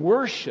to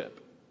worship.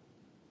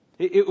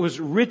 It was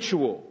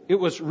ritual. It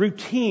was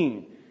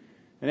routine.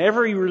 And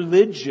every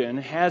religion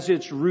has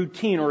its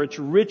routine or its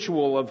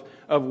ritual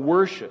of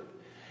worship.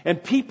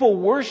 And people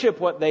worship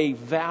what they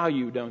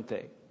value, don't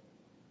they?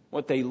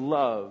 What they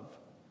love.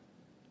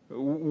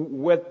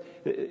 what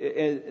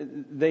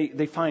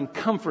they find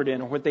comfort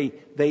in, or what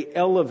they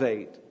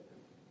elevate.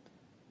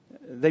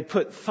 They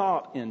put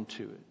thought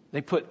into it.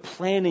 They put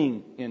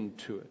planning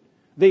into it.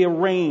 They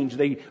arrange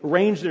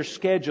their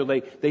schedule.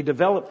 They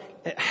develop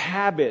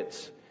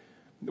habits,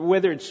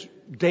 whether it's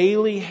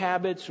daily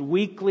habits,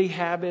 weekly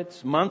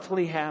habits,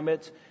 monthly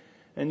habits,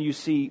 and you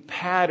see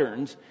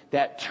patterns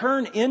that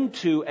turn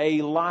into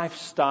a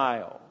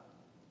lifestyle.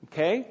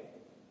 Okay?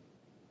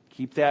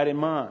 Keep that in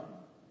mind.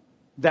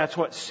 That's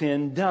what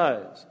sin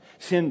does.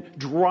 Sin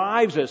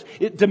drives us.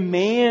 It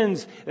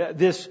demands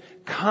this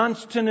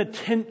constant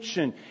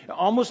attention,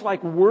 almost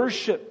like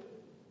worship.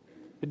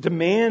 It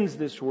demands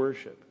this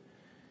worship.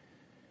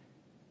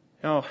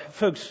 Now,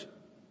 folks,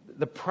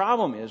 the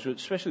problem is,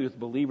 especially with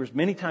believers,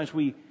 many times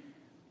we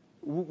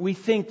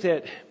think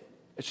that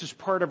it's just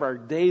part of our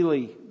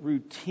daily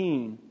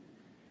routine,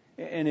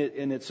 and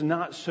it's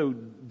not so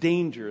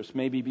dangerous,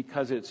 maybe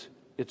because it's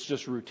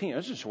just routine.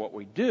 It's just what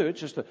we do. It's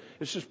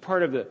just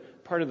part of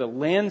the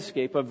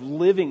landscape of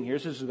living here.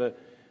 This is the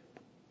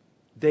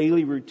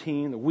daily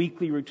routine, the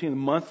weekly routine, the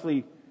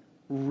monthly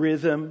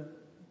rhythm,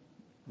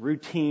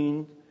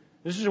 routine.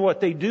 This is what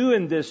they do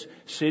in this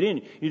city,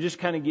 and you just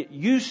kind of get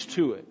used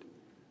to it.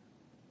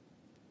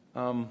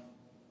 And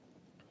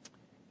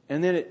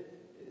then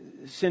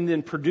sin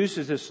then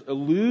produces this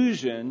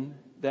illusion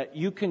that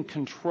you can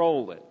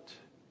control it.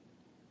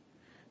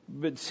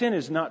 But sin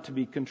is not to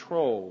be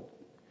controlled.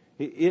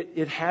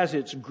 It has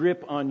its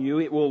grip on you.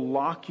 It will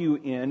lock you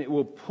in. It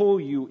will pull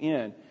you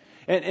in.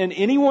 And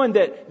anyone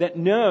that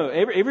knows,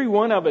 every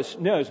one of us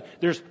knows,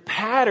 there's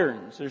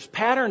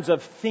patterns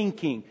of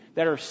thinking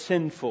that are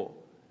sinful.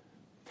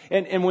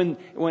 And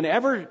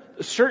whenever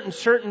a certain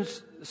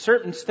circumstance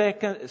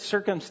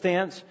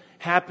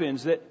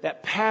happens,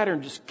 that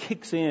pattern just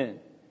kicks in.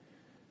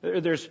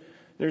 There's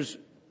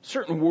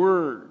certain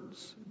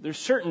words. There's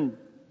certain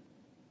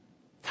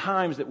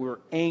times that we're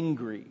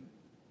angry.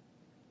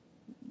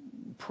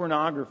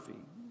 Pornography,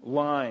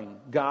 lying,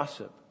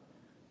 gossip.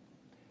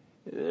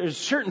 There's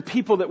certain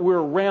people that we're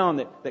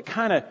around that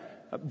kind of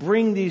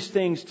bring these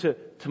things to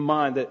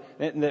mind,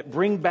 that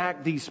bring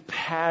back these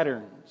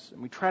patterns.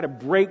 And we try to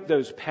break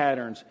those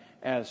patterns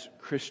as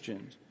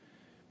Christians.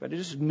 But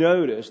just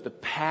notice the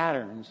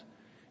patterns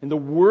and the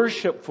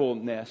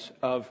worshipfulness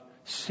of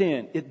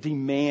sin. It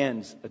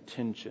demands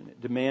attention.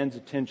 It demands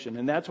attention.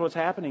 And that's what's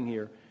happening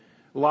here.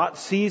 Lot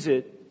sees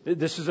it.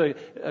 This is a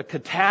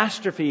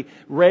catastrophe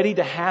ready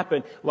to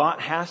happen. Lot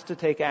has to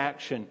take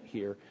action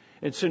here.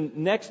 And so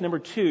next, number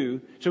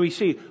 2, so we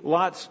see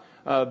Lot's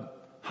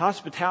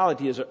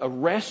hospitality is a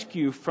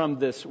rescue from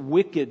this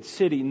wicked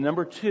city.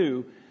 Number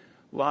 2,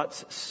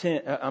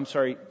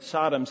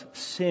 Sodom's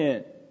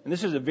sin. And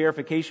this is a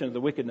verification of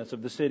the wickedness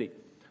of the city.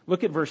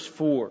 Look at verse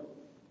 4.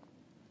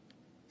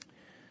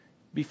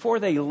 Before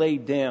they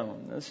laid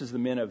down, this is the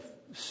men of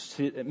the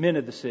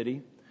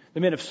city, the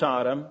men of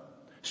Sodom,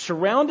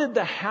 surrounded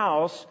the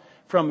house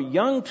from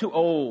young to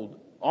old,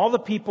 all the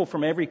people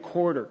from every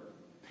quarter.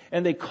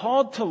 And they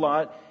called to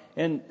Lot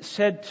and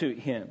said to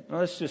him, now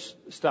let's just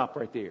stop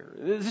right there.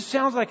 This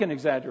sounds like an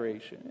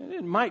exaggeration.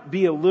 It might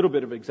be a little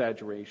bit of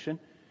exaggeration.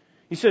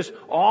 He says,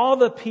 all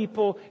the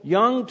people,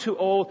 young to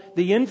old,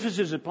 the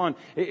emphasis upon,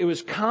 it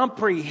was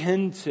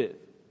comprehensive.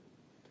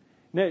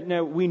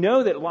 Now we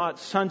know that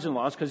Lot's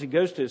sons-in-laws, because he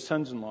goes to his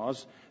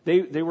sons-in-laws,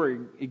 they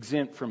were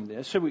exempt from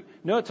this. So we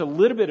know it's a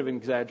little bit of an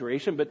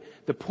exaggeration, but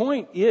the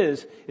point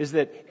is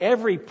that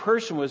every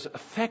person was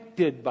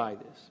affected by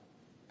this.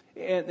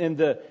 And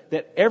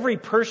that every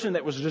person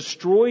that was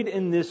destroyed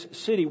in this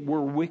city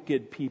were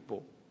wicked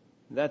people.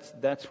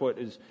 That's what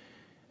is.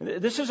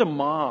 This is a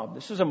mob.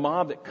 This is a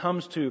mob that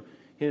comes to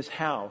his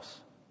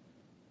house,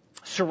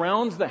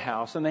 surrounds the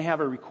house, and they have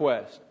a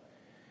request.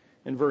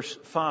 In verse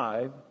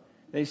 5,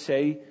 they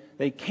say,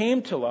 they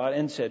came to Lot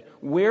and said,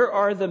 "Where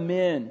are the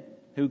men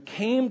who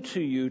came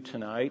to you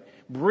tonight?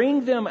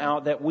 Bring them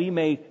out that we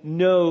may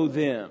know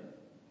them."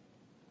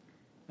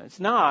 It's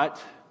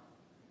not,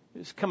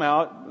 just come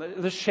out,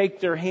 let's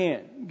shake their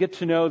hand, get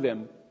to know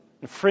them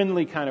in a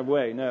friendly kind of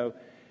way. No,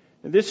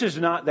 this is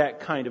not that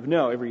kind of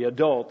no. Every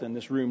adult in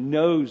this room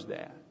knows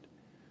that.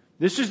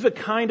 This is the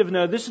kind of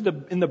no, this is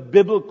in the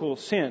biblical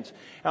sense.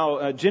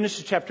 How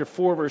Genesis chapter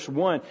 4 verse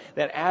 1,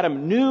 that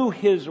Adam knew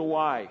his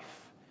wife.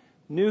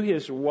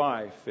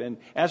 And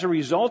as a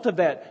result of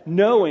that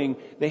knowing,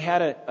 they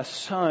had a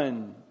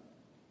son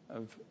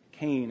of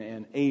Cain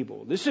and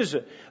Abel. This is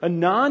a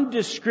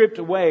nondescript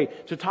way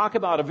to talk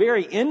about a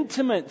very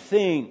intimate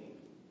thing,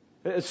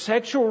 a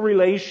sexual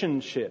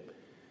relationship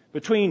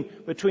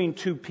between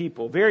two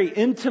people, very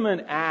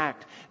intimate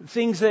act,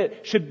 things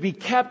that should be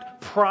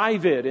kept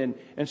private,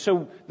 and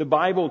so the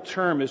Bible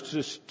term is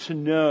just to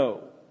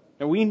know.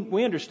 And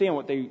we understand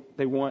what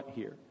they want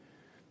here.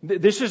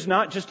 This is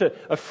not just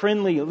a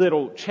friendly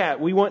little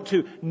chat. We want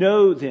to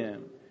know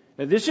them.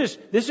 Now, this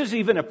is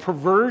even a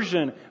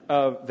perversion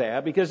of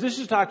that, because this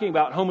is talking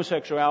about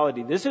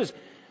homosexuality. This is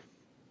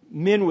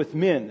men with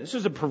men. This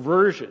is a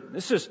perversion.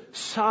 This is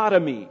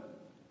sodomy.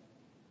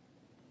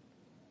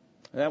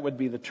 That would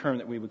be the term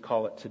that we would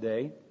call it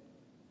today.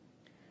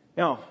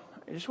 Now,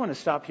 I just want to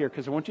stop here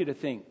because I want you to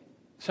think.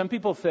 Some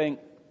people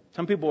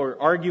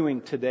are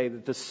arguing today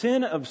that the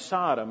sin of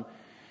Sodom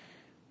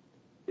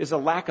is a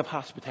lack of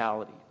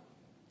hospitality.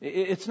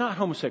 It's not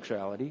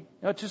homosexuality.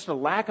 No, it's just a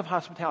lack of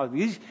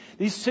hospitality.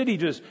 These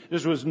cities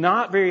just was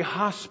not very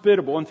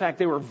hospitable. In fact,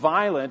 they were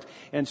violent.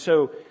 And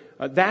so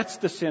that's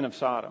the sin of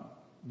Sodom.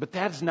 But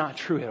that's not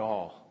true at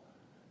all.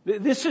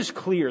 This is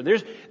clear.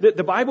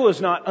 The Bible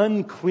is not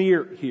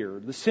unclear here.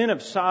 The sin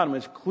of Sodom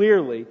is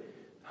clearly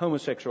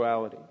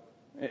homosexuality.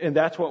 And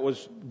that's what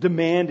was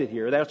demanded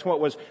here. That's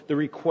what the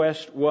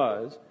request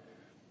was.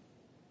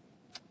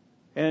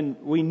 And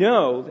we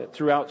know that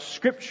throughout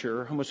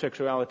Scripture,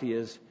 homosexuality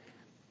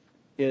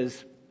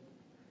is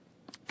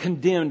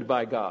condemned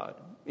by God.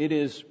 It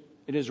is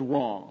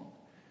wrong.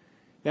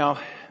 Now,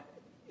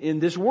 in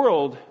this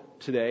world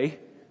today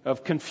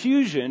of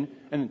confusion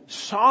and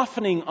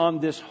softening on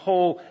this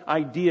whole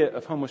idea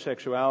of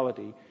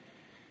homosexuality,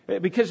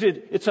 because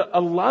it's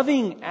a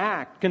loving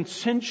act,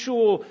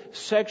 consensual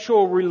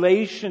sexual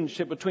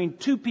relationship between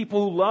two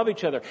people who love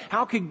each other.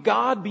 How could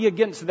God be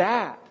against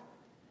that?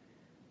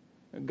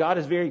 God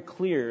is very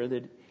clear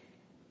that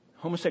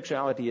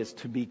homosexuality is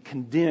to be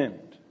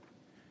condemned.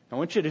 I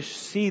want you to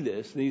see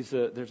this.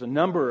 There's a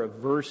number of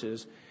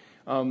verses.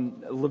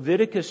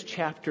 Leviticus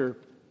chapter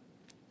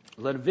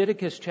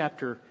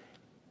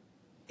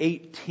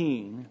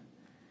 18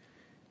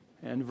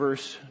 and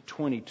verse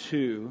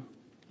 22.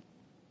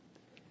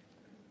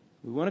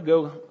 We want to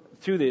go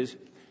through this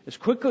as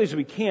quickly as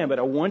we can, but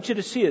I want you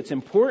to see it's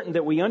important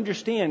that we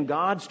understand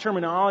God's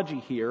terminology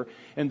here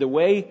and the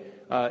way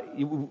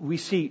we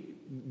see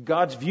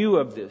God's view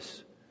of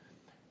this.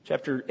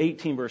 Chapter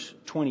 18, verse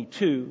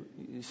 22,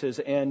 he says,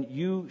 "And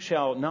you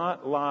shall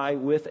not lie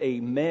with a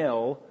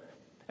male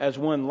as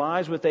one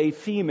lies with a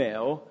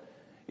female.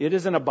 It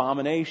is an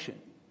abomination."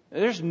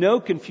 There's no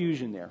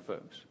confusion there,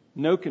 folks.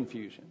 No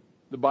confusion.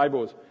 The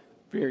Bible is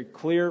very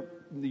clear.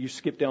 You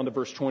skip down to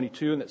verse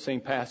 22 in that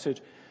same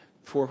passage.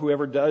 "For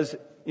whoever does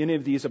any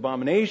of these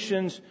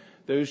abominations,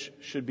 those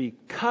should be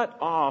cut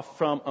off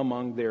from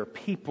among their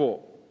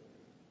people."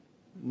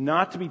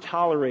 Not to be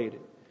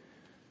tolerated.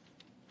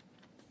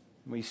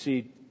 We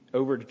see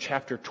over to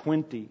chapter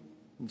 20,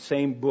 in the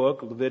same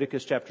book,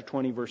 Leviticus chapter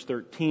 20, verse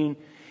 13.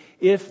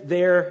 "If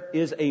there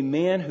is a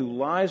man who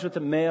lies with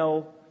a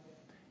male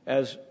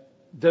as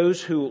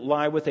those who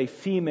lie with a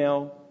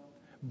female,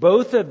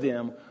 both of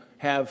them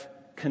have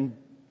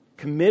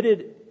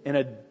committed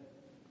an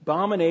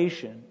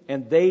abomination,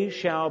 and they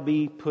shall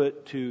be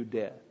put to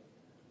death."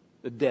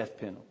 The death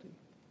penalty.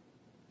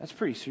 That's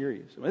pretty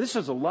serious. I mean, this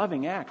is a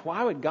loving act.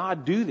 Why would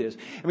God do this?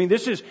 I mean,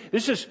 this is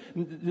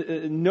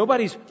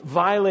nobody's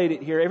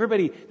violated here.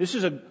 This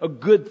is a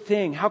good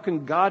thing. How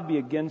can God be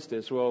against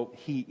this? Well,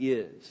 He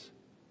is.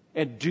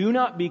 And do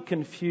not be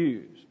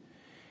confused.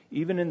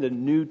 Even in the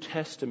New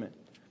Testament,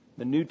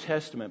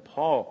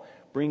 Paul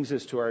brings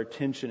this to our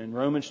attention in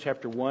Romans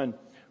chapter 1,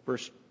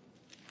 verse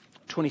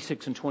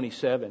 26 and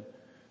 27.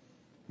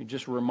 Let me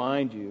just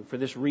remind you, for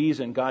this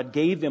reason, God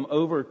gave them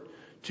over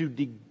to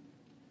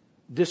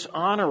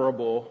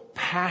dishonorable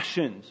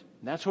passions.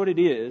 And that's what it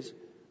is.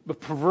 A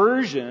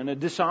perversion, a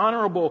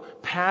dishonorable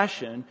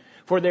passion.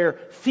 For their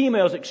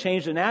females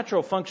exchanged the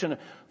natural function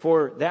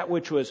for that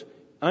which was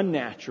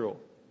unnatural.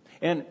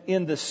 And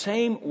in the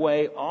same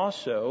way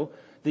also,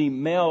 the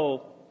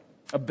male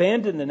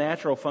abandoned the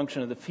natural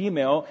function of the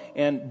female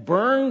and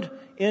burned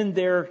in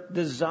their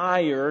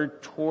desire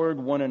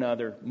toward one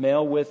another,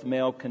 male with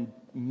male,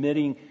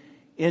 committing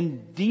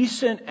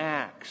indecent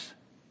acts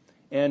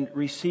and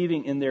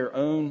receiving in their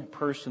own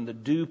person the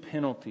due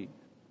penalty.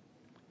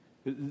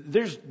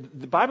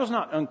 The Bible's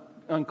not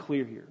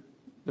unclear here.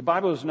 The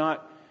Bible is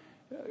not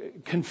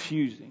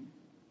confusing.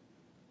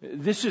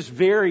 This is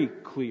very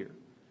clear.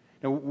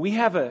 Now, we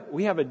live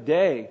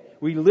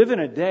in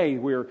a day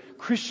where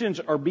Christians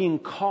are being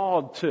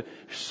called to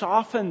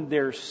soften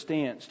their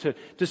stance,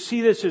 to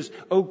see this as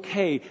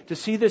okay, to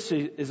see this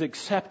as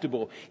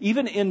acceptable.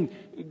 Even in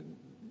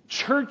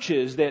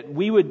churches that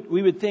we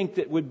would think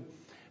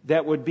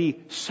that would be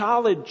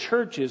solid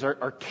churches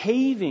are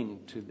caving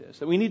to this,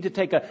 that we need to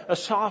take a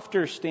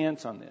softer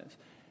stance on this.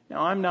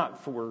 Now, I'm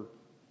not for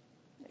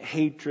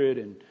hatred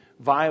and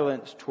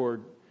violence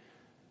toward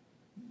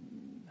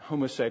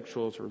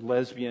homosexuals or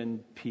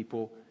lesbian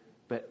people,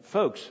 but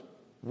folks,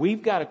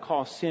 we've got to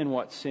call sin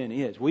what sin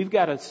is. We've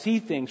got to see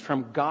things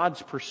from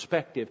God's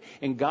perspective,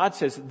 and God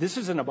says this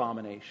is an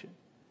abomination.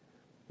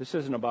 This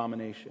is an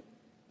abomination.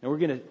 And we're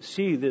going to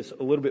see this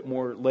a little bit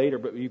more later,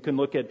 but you can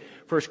look at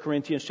 1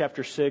 Corinthians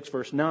chapter 6,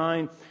 verse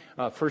 9,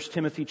 1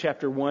 Timothy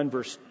chapter 1,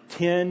 verse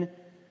 10.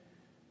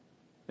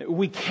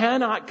 We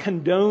cannot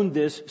condone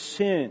this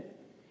sin.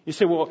 You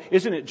say, well,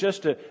 isn't it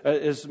just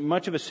as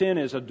much of a sin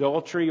as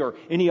adultery or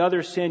any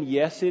other sin?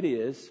 Yes, it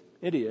is.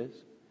 It is.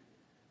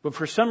 But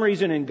for some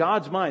reason in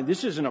God's mind,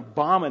 this is an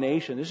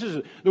abomination. This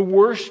is the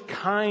worst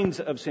kinds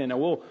of sin. Now,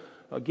 we'll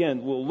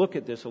look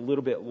at this a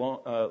little bit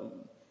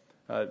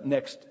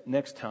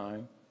next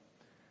time.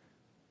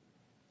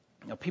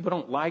 Now, people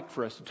don't like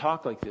for us to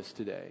talk like this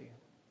today.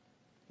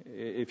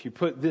 If you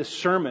put this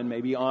sermon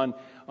maybe on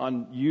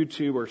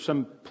YouTube or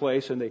some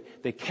place and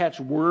they catch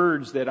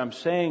words that I'm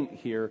saying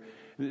here,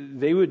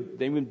 they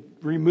would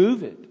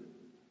remove it.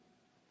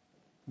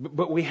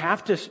 But we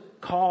have to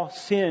call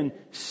sin,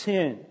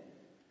 sin.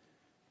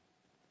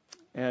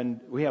 And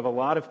we have a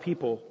lot of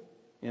people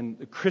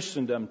in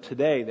Christendom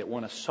today that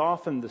want to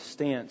soften the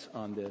stance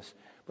on this.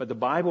 But the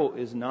Bible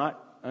is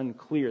not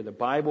unclear. The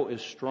Bible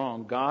is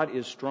strong. God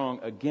is strong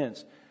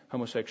against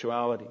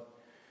homosexuality.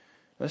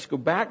 Let's go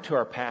back to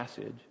our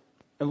passage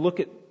and look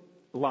at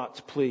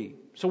Lot's plea.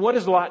 So what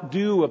does Lot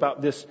do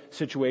about this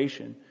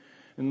situation?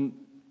 In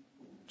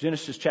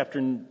Genesis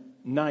chapter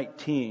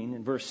 19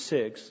 and verse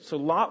 6, so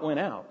Lot went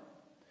out.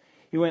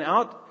 He went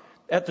out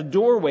at the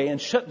doorway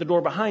and shut the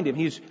door behind him.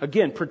 He's,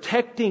 again,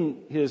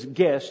 protecting his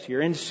guest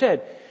here and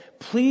said,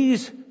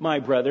 "Please, my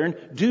brethren,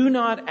 do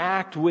not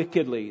act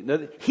wickedly." Now,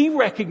 he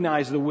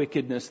recognized the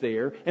wickedness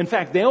there. In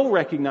fact, they'll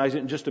recognize it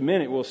in just a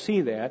minute. We'll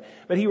see that.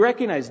 But he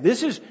recognized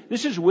this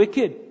is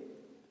wicked.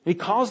 He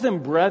calls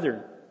them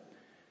brethren.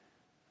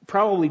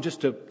 Probably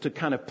just to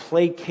kind of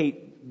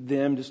placate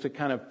them, just to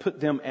kind of put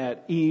them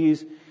at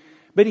ease.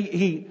 But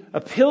he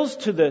appeals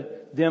to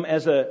them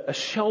as a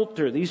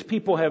shelter. These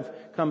people have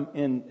come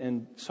in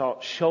and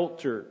sought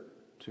shelter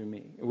to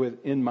me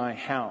in my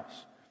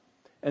house.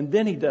 And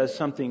then he does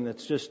something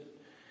that's just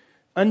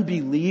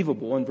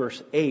unbelievable in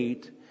verse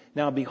 8.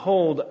 "Now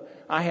behold,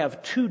 I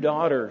have 2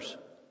 daughters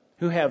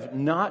who have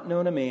not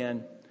known a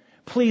man.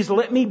 Please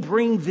let me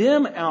bring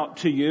them out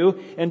to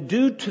you and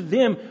do to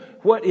them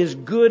what is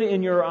good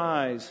in your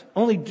eyes.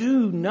 Only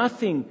do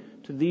nothing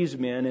to these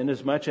men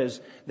inasmuch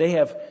as they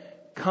have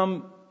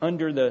come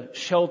under the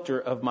shelter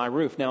of my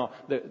roof." Now,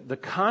 the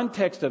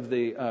context of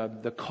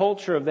the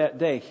culture of that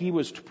day, he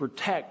was to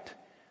protect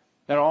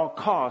at all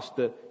costs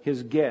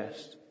his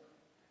guests.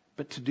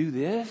 But to do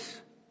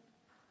this?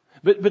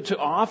 But to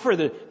offer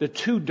the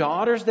 2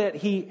 daughters that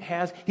he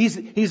has,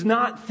 he's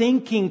not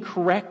thinking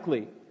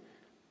correctly.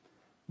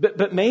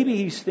 But maybe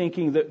he's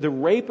thinking that the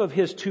rape of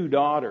his 2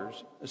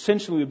 daughters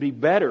essentially would be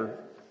better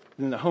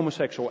than the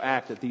homosexual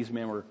act that these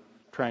men were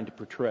trying to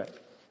portray.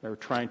 They were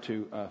trying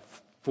to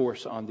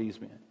force on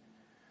these men.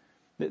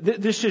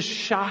 This is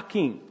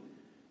shocking.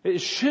 It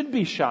should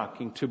be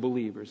shocking to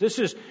believers. This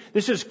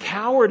is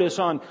cowardice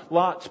on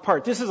Lot's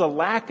part. This is a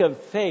lack of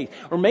faith.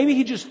 Or maybe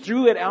he just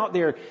threw it out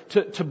there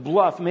to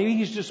bluff. Maybe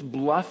he's just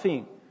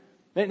bluffing.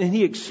 And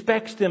he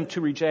expects them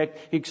to reject.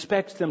 He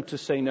expects them to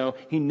say no.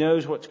 He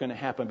knows what's going to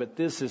happen. But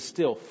this is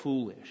still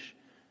foolish.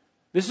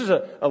 This is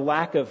a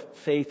lack of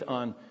faith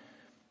on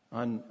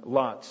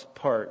Lot's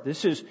part.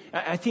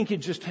 I think he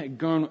just had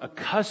grown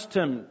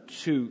accustomed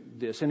to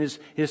this. And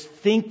his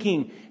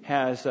thinking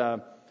has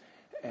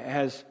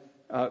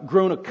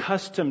grown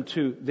accustomed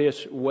to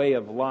this way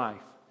of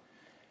life.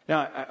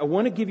 Now, I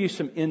want to give you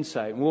some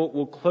insight.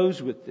 We'll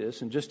close with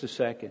this in just a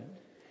second.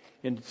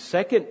 In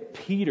 2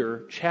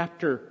 Peter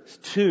chapter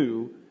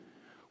 2,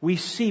 we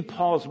see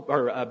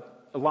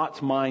Lot's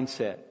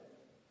mindset.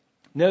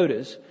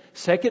 Notice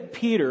 2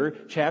 Peter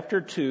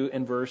chapter 2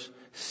 and verse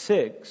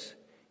 6.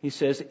 He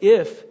says,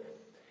 if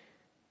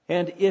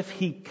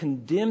he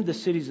condemned the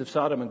cities of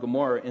Sodom and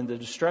Gomorrah in the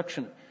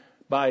destruction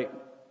by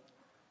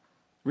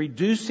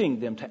reducing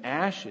them to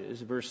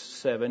ashes, verse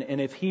 7, and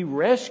if he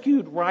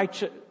rescued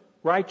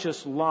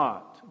righteous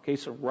Lot. Okay,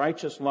 so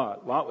righteous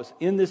Lot. Lot was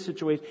in this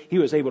situation. He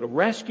was able to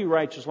rescue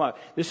righteous Lot.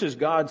 This is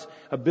God's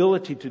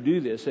ability to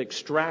do this,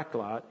 extract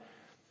Lot.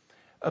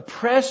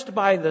 Oppressed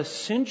by the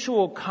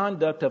sensual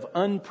conduct of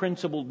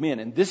unprincipled men.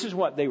 And this is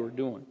what they were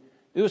doing.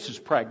 This is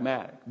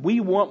pragmatic. We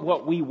want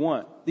what we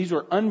want. These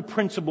were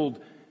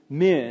unprincipled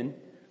men.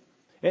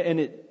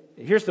 And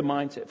here's the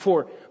mindset.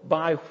 For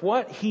by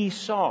what he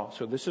saw,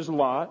 so this is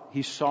Lot,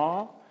 he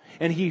saw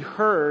and he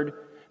heard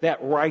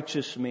that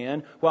righteous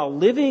man, while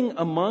living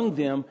among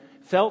them,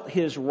 felt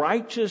his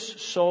righteous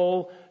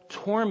soul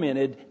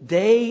tormented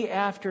day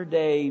after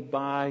day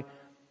by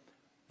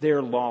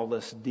their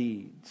lawless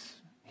deeds.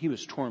 He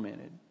was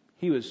tormented.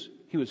 He was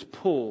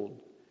pulled.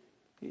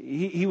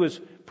 He was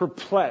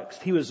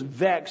perplexed. He was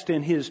vexed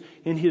in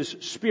his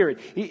spirit.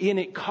 And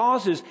it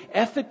causes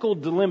ethical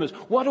dilemmas.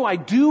 What do I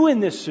do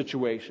in this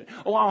situation?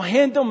 Oh, I'll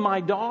hand them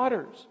my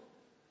daughters.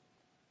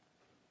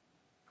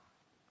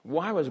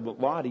 Why was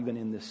Lot even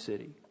in this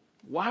city?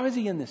 Why was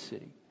he in this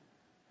city?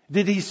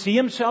 Did he see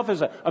himself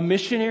as a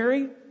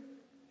missionary?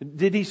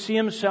 Did he see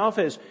himself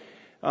as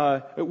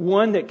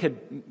one that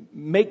could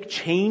make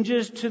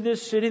changes to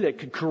this city, that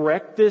could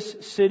correct this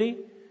city?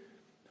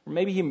 Or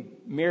maybe he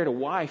married a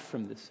wife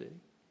from this city.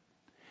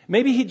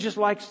 Maybe he just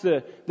likes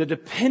the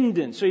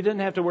dependence, so he doesn't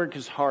have to work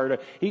as hard.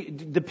 He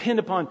depend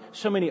upon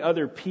so many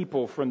other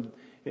people from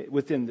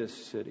within this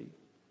city.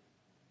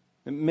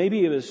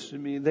 Maybe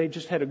they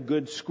just had a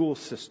good school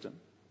system.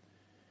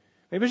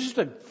 Maybe it's just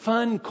a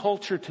fun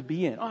culture to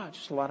be in. Oh, it's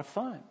just a lot of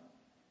fun.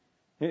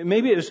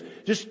 Maybe it was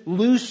just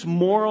loose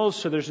morals,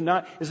 so it's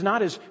not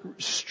as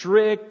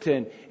strict,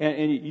 and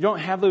you don't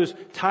have those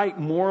tight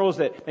morals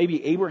that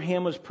maybe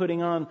Abraham was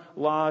putting on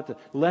Lot,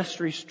 less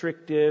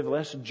restrictive,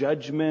 less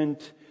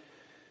judgment.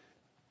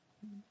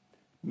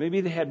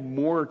 Maybe they had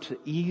more to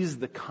ease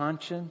the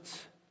conscience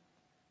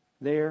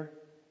there.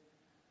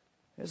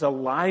 It's a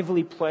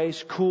lively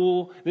place,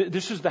 cool.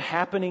 This is the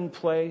happening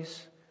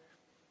place.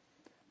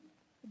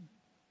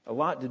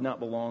 Lot did not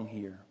belong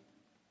here.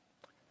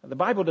 The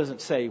Bible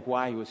doesn't say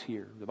why he was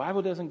here. The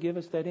Bible doesn't give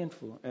us that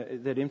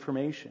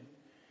information.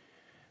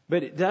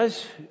 But it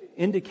does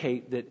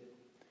indicate that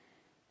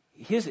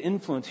his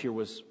influence here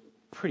was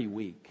pretty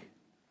weak.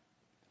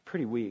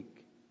 Pretty weak.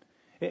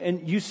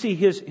 And you see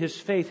his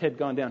faith had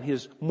gone down.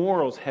 His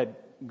morals had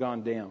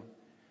gone down.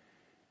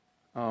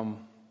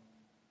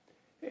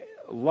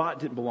 Lot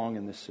didn't belong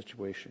in this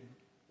situation.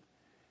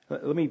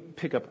 Let me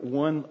pick up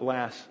one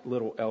last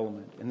little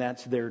element, and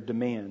that's their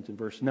demands in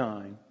verse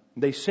 9.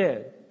 They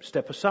said,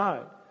 step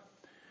aside.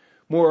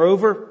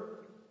 Moreover,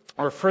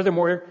 or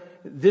furthermore,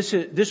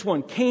 this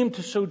one came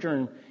to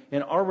sojourn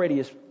and already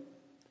is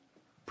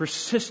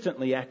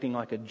persistently acting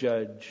like a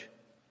judge.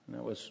 And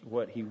that was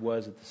what he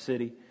was at the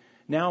city.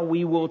 Now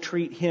we will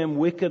treat him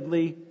than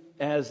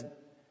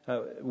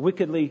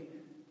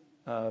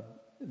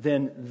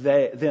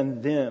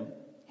them.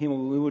 We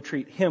will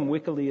treat him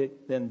wickedly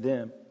than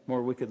them,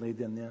 more wickedly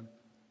than them.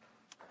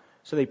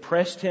 So they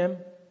pressed him,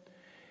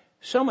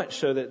 so much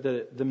so that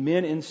the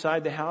men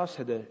inside the house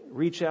had to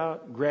reach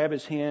out, grab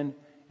his hand,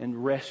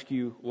 and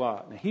rescue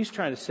Lot. Now he's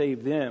trying to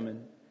save them,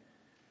 and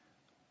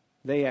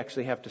they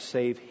actually have to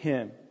save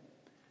him.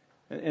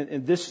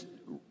 And this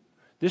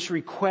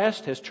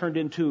request has turned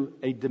into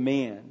a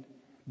demand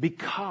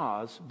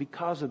because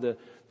of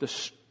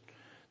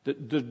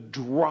the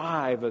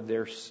drive of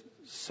their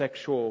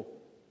sexual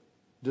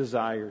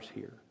desires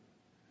here.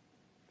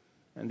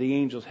 And the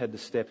angels had to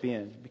step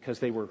in because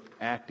they were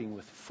acting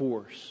with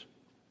force.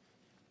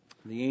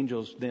 The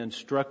angels then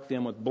struck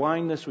them with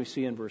blindness, we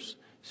see in verse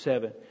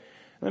 7.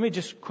 Let me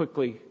just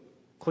quickly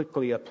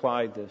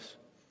apply this.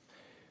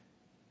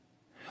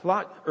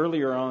 Lot,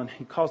 earlier on,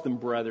 he calls them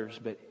brothers,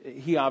 but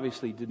he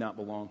obviously did not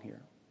belong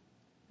here.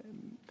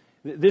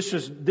 This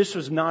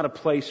was not a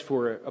place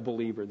for a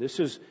believer.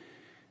 These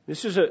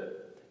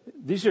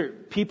are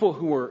people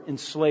who are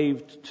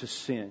enslaved to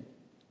sin.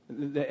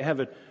 They have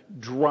a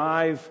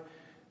drive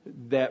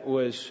that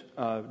was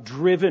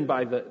driven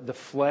by the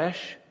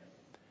flesh.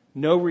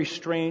 No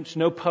restraints,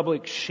 no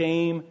public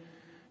shame,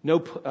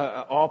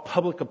 all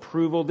public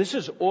approval. This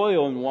is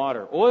oil and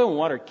water. Oil and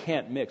water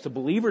can't mix. A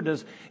believer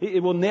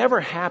it will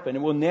never happen.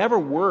 It will never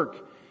work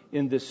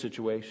in this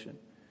situation.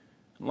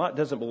 Lot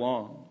doesn't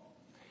belong.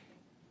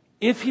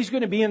 If he's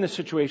going to be in this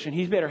situation,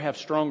 he's better have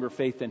stronger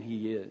faith than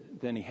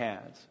he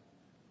has.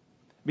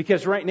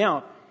 Because right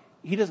now,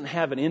 he doesn't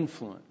have an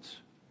influence.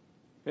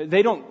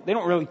 They don't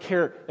really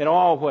care at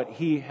all what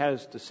he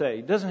has to say.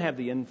 He doesn't have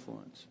the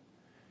influence.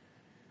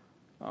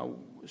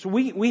 So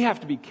we have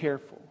to be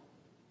careful.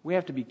 We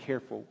have to be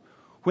careful.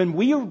 When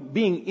we are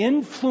being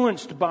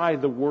influenced by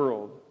the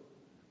world,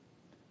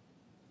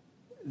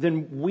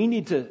 then we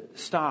need to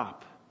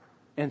stop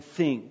and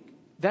think.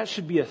 That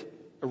should be a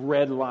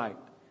red light.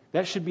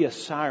 That should be a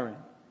siren.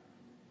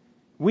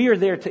 We are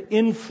there to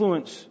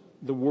influence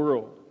the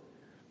world.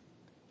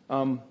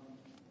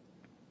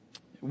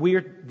 We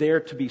are there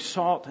to be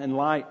salt and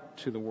light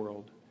to the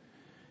world.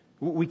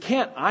 We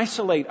can't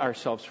isolate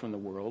ourselves from the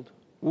world.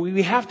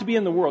 We have to be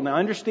in the world. Now, I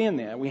understand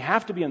that. We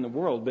have to be in the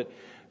world, but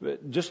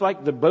just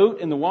like the boat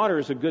in the water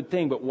is a good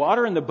thing, but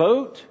water in the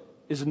boat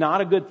is not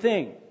a good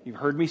thing. You've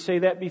heard me say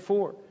that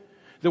before.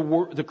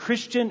 The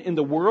Christian in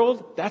the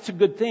world, that's a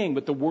good thing,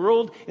 but the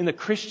world in the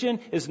Christian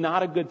is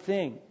not a good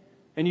thing.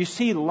 And you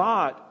see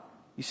Lot,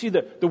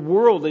 the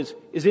world is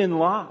in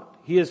Lot.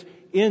 He is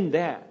in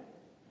that.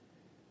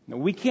 Now,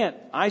 we can't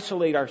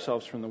isolate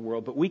ourselves from the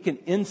world, but we can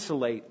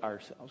insulate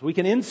ourselves. We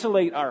can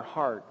insulate our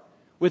heart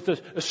with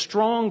a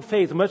strong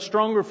faith, a much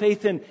stronger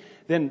faith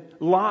than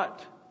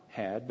Lot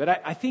had. But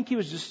I think he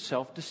was just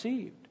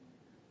self-deceived.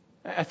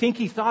 I think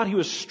he thought he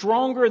was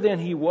stronger than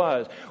he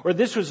was, or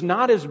this was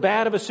not as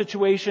bad of a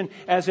situation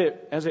as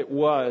it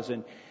was,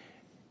 and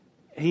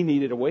he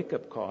needed a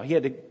wake-up call. He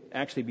had to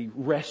actually be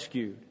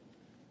rescued.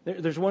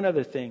 There's one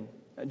other thing.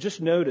 Just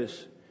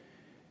notice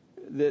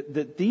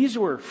that these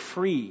were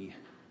free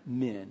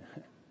men.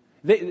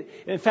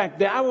 In fact,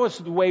 that was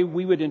the way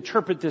we would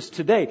interpret this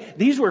today.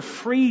 These were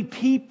free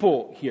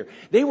people here.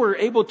 They were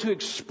able to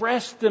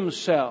express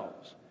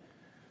themselves.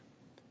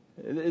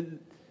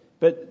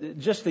 But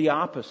just the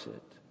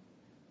opposite.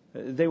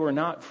 They were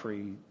not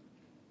free.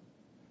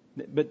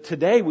 But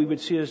today we would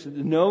see as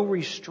no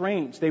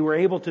restraints. They were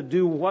able to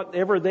do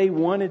whatever they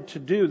wanted to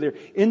do.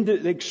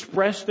 They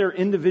expressed their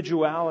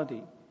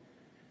individuality.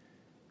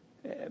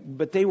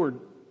 But they were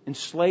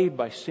enslaved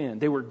by sin.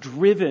 They were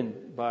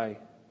driven by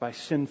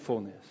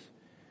sinfulness.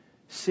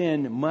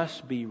 Sin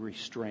must be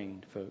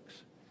restrained, folks.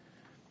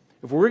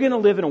 If we're going to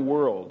live in a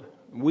world,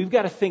 we've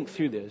got to think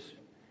through this.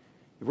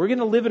 If we're going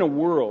to live in a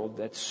world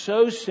that's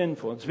so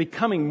sinful, it's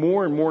becoming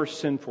more and more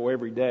sinful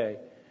every day,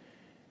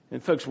 then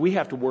folks, we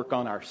have to work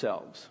on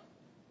ourselves.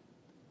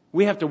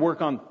 We have to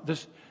work on the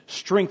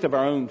strength of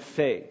our own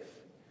faith.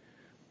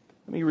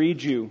 Let me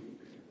read you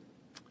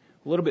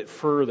a little bit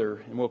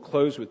further, and we'll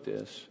close with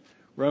this.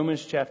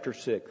 Romans chapter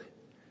 6,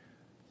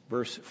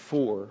 verse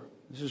 4.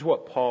 This is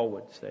what Paul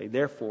would say.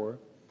 Therefore,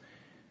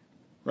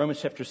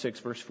 Romans chapter 6,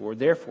 verse 4.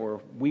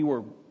 Therefore, we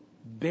were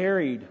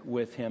buried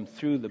with him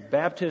through the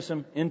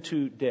baptism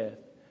into death,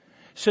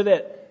 so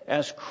that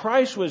as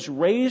Christ was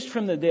raised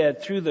from the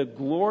dead through the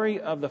glory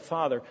of the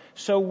Father,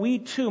 so we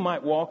too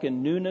might walk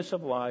in newness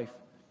of life.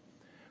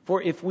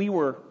 For if we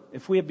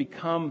have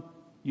become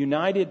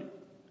united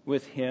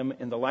with him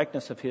in the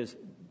likeness of his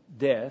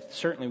death,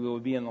 certainly we will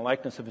be in the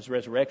likeness of his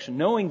resurrection,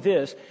 knowing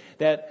this,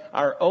 that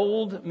our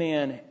old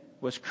man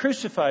was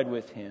crucified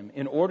with him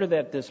in order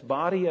that this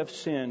body of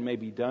sin may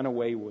be done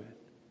away with,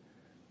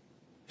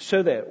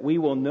 so that we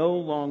will no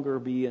longer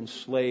be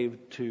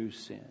enslaved to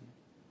sin.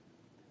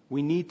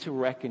 We need to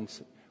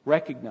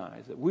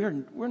recognize that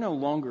we're no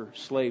longer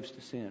slaves to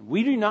sin.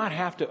 We do not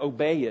have to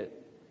obey it.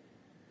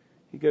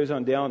 He goes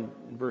on down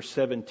in verse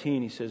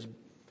 17, he says,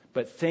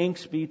 but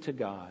thanks be to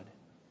God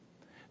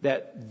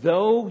that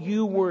though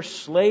you were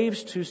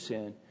slaves to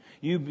sin,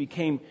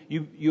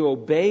 you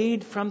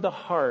obeyed from the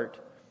heart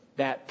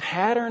that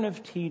pattern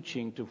of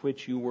teaching to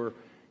which you were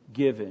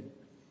given.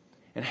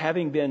 And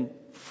having been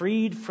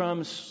freed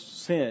from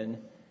sin,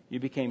 you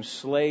became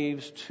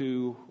slaves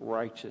to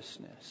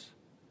righteousness.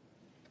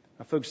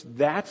 Now, folks,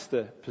 that's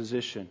the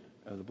position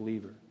of the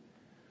believer.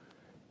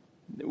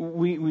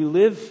 We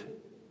live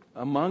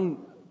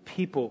among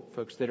people,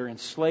 folks, that are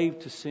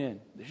enslaved to sin.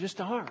 They just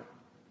are.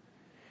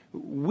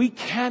 We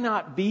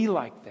cannot be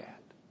like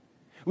that.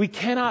 We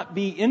cannot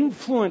be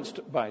influenced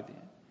by them.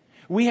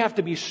 We have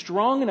to be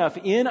strong enough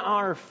in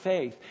our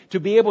faith to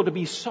be able to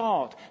be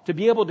salt, to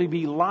be able to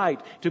be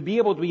light, to be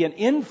able to be an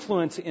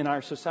influence in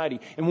our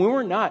society. And when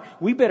we're not,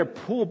 we better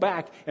pull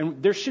back,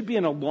 and there should be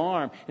an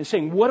alarm and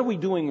saying, what are we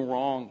doing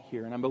wrong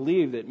here? And I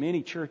believe that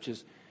many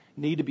churches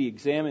need to be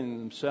examining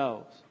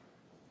themselves.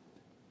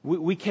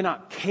 We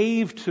cannot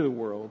cave to the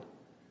world.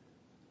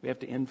 We have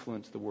to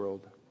influence the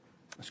world.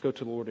 Let's go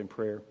to the Lord in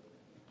prayer.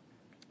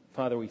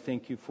 Father, we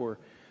thank you for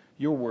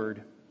your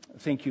word.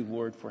 Thank you,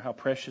 Lord, for how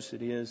precious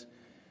it is.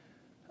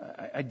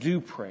 I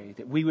do pray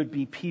that we would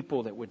be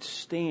people that would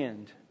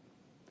stand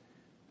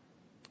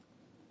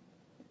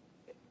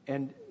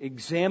and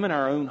examine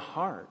our own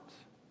hearts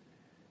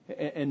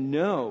and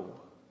know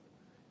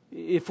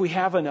if we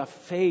have enough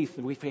faith,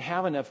 if we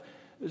have enough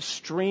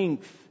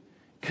strength,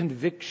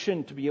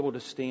 conviction to be able to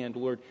stand,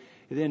 Lord.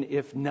 Then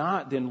if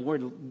not, then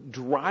Lord,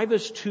 drive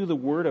us to the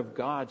Word of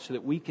God so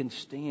that we can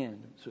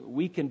stand, so that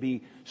we can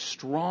be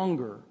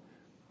stronger.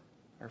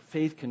 Our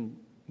faith can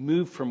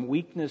move from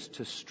weakness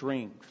to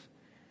strength,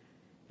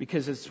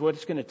 because it's what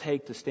it's going to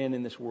take to stand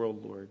in this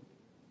world, Lord.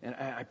 And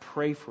I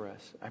pray for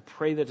us. I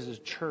pray that as a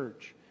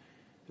church,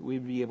 that we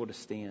would be able to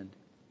stand.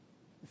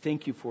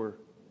 Thank you for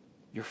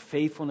your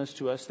faithfulness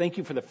to us. Thank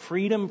you for the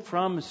freedom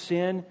from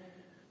sin.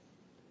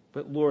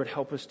 But Lord,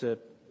 help us to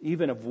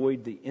even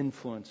avoid the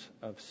influence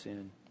of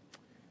sin.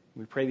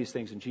 We pray these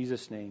things in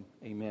Jesus' name.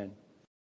 Amen.